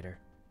the elevator.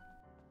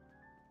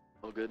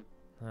 Oh, good.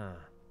 Huh.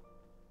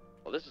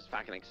 Well, this is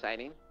fucking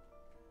exciting.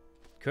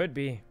 Could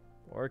be.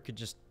 Or it could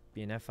just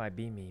be an FIB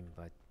meme,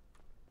 but...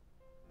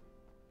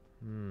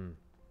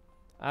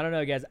 I don't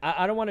know, guys.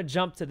 I don't want to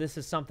jump to this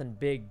is something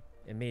big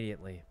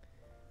immediately.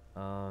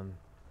 But...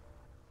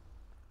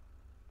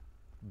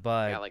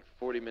 I got like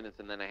 40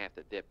 minutes and then I have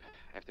to dip.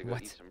 I have to go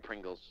eat some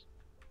Pringles.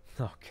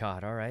 Oh,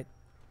 God. All right.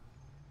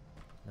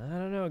 I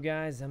don't know,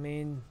 guys. I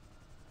mean...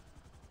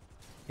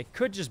 It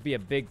could just be a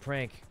big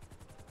prank.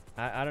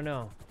 I don't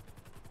know.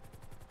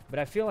 But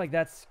I feel like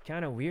that's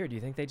kind of weird. Do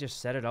you think they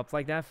just set it up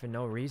like that for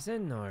no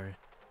reason, or?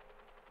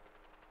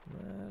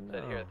 No.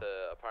 Sit here at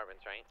the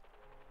apartments, right?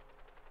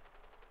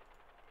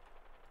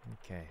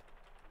 Okay.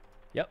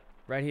 Yep,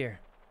 right here.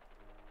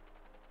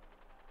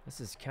 This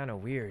is kind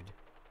of weird.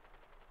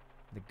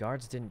 The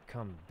guards didn't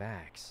come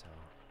back, so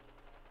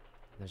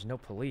there's no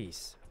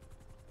police.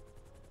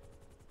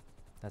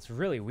 That's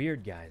really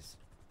weird, guys.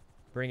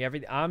 Bring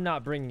everything. I'm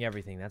not bringing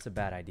everything. That's a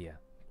bad idea.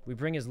 We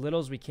bring as little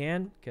as we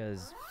can,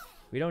 because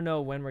we don't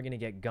know when we're going to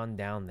get gunned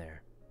down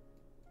there.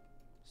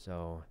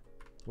 So,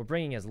 we're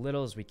bringing as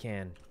little as we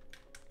can.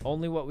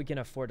 Only what we can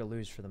afford to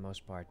lose for the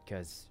most part,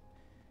 because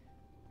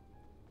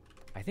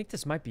I think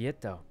this might be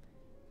it, though.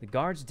 The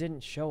guards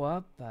didn't show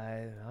up.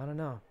 I don't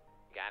know.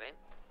 Got it?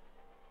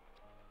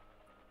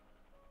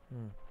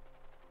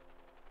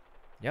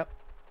 Yep.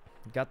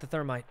 Got the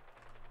thermite.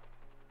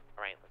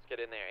 Alright, let's get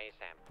in there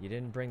ASAP. You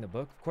didn't bring the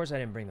book? Of course I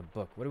didn't bring the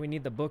book. What do we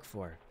need the book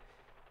for?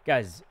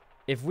 Guys,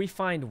 if we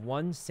find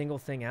one single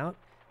thing out,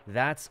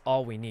 that's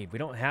all we need. We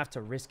don't have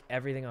to risk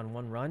everything on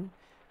one run.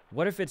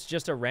 What if it's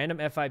just a random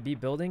FIB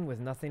building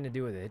with nothing to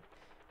do with it?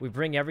 We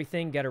bring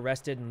everything, get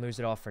arrested, and lose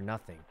it all for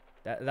nothing.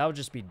 That would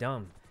just be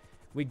dumb.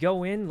 We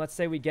go in, let's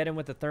say we get in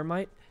with the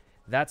thermite.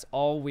 That's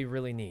all we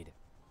really need.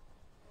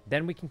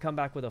 Then we can come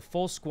back with a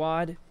full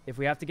squad. If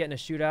we have to get in a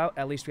shootout,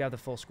 at least we have the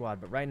full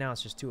squad. But right now,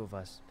 it's just 2 of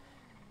us.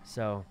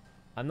 So,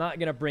 I'm not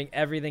going to bring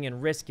everything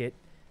and risk it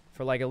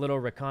for like a little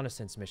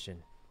reconnaissance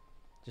mission.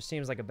 Just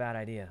seems like a bad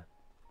idea.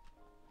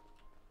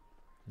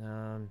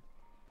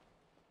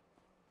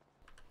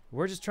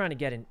 We're just trying to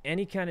get in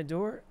any kind of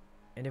door,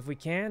 and if we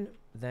can,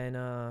 then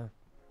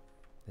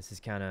this is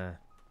kind of.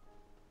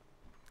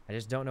 I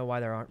just don't know why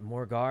there aren't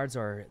more guards,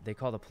 or they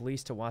call the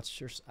police to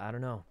watch. I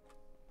don't know.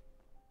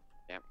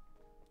 Yeah.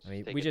 I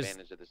mean, take we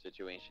advantage of the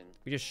situation.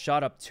 We just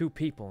shot up 2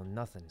 people and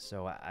nothing,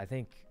 so I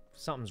think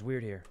something's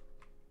weird here.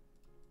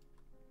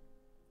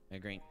 I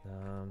agree.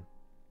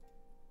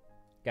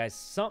 Guys,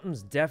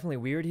 something's definitely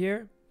weird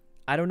here.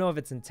 I don't know if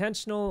it's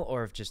intentional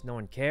or if just no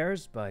one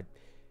cares, but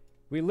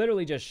we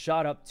literally just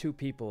shot up 2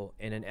 people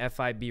in an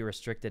FIB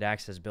restricted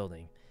access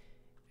building,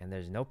 and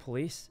there's no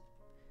police.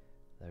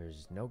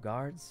 There's no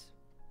guards.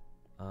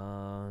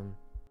 I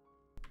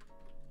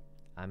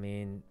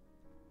mean,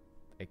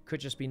 it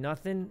could just be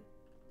nothing,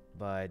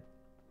 but...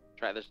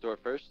 Try this door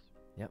first?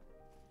 Yep.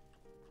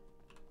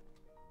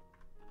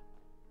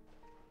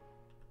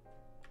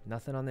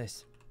 Nothing on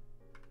this.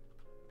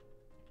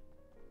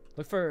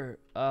 Look for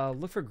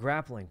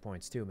grappling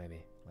points too,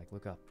 maybe. Like,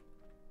 look up.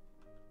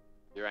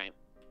 You're right.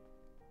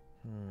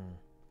 I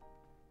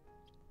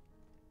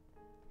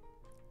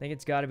think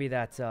it's got to be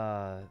that,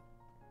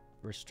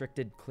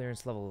 restricted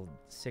clearance level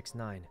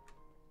 6-9.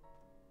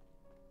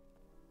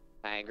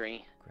 I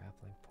agree.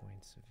 Grappling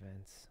points,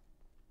 events.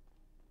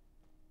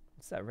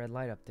 What's that red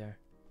light up there?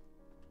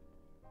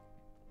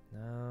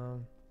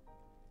 No.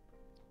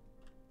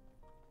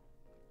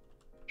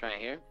 Try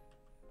here.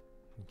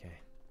 Okay.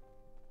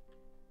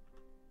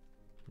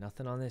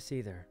 Nothing on this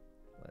either.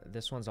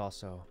 This one's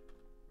also...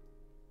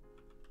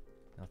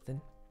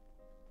 Nothing.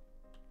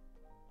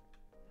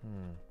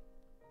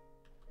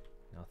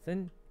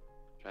 Nothing.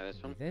 Try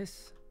this one.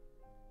 This.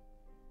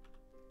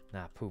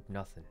 Nah, poop,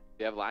 nothing. Do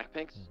you have lock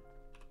picks?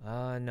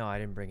 No, I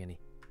didn't bring any.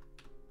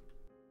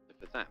 If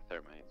it's not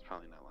thermite, it's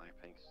probably not lock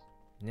picks.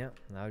 Yeah,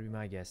 that would be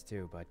my guess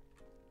too, but...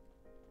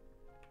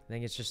 I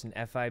think it's just an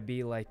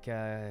FIB like,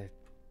 I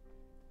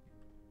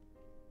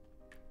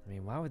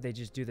mean, why would they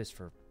just do this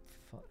for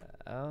fun?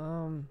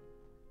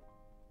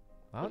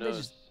 Why would they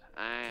just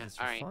do this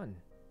for fun?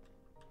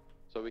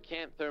 So we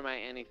can't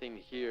thermite anything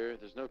here.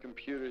 There's no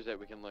computers that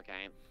we can look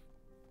at.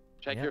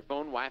 Check your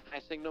phone Wi-Fi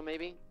signal,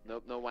 maybe?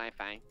 Nope, no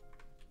Wi-Fi.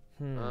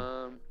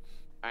 All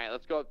right,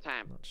 let's go up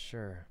top. Not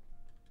sure.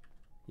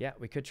 Yeah,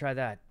 we could try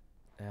that.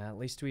 At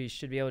least we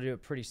should be able to do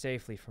it pretty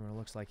safely from what it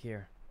looks like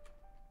here.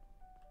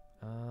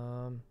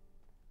 I'm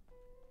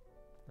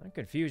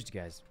confused,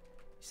 guys.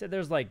 You said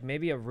there's like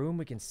maybe a room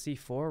we can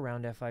C4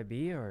 around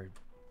FIB, or...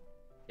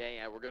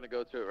 Yeah, we're gonna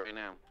go to it right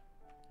now.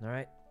 All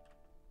right.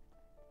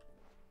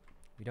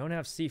 We don't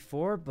have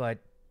C4, but...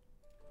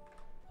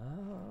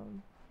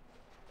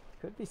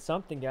 could be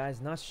something, guys.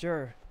 Not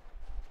sure.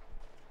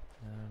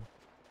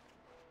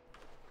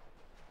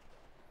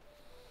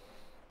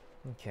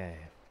 Okay.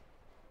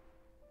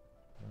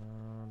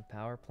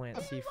 Power plant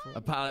C4.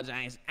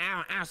 Apologize.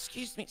 Ow,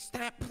 excuse me.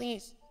 Stop,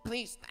 please.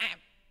 Please stop.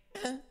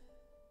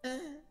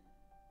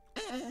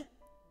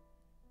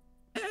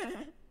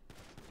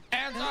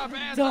 Hands up,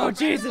 hands oh, up,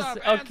 Jesus. Hands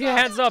up, okay,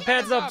 hands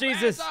up,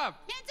 Jesus. Hands up.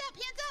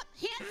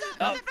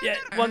 Oh, yeah,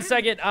 1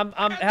 second.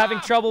 I'm having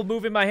trouble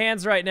moving my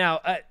hands right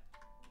now.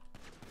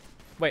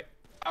 Wait,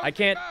 I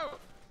can't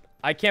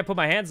put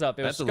my hands up.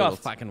 It was That's a scuffed.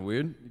 little fucking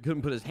weird. You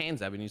couldn't put his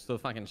hands up and you still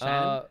fucking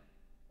shot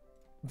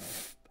him?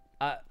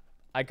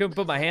 I couldn't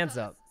put my hands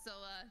up. So,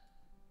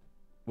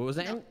 what was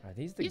that? Are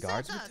these the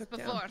guards we took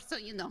before, down? so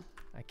you know.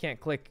 I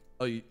can't click.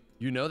 Oh, you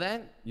know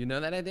that? You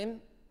know that I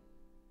didn't?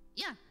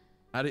 Yeah.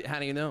 How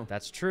do you know?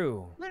 That's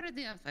true. Where are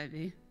the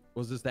FIB?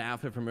 Was this the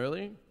outfit from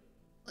earlier?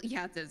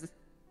 Yeah, it is.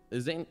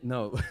 Is it?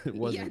 No, it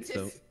wasn't. Yeah,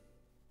 it is.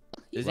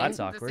 Is that's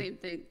awkward. The same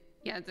thing.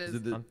 Yeah, it is.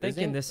 I'm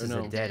thinking this is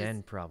a dead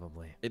end,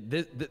 probably.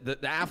 The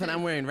outfit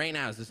I'm wearing right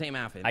now is the same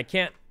outfit. I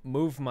can't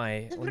move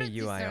my... Let me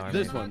UIR.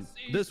 This one is.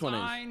 This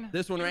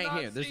one right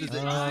here. This is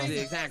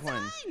the exact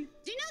one. Do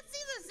you not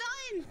see the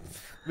sign?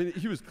 I mean,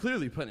 he was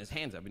clearly putting his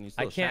hands up and you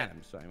still shot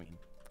him, so I mean...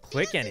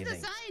 Click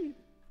anything.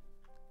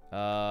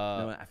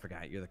 No, I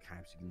forgot. You're the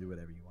cops. You can do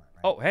whatever you want,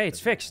 right? Oh, hey,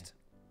 it's fixed.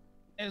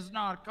 It's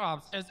not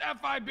cops. It's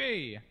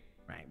FIB.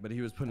 Right, but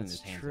he was putting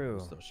his hands up and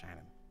you still shot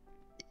him.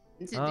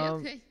 Is it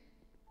okay?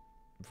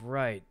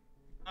 Right.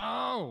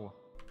 Oh,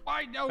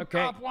 why no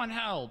cop want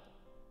help?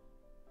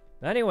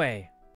 Anyway,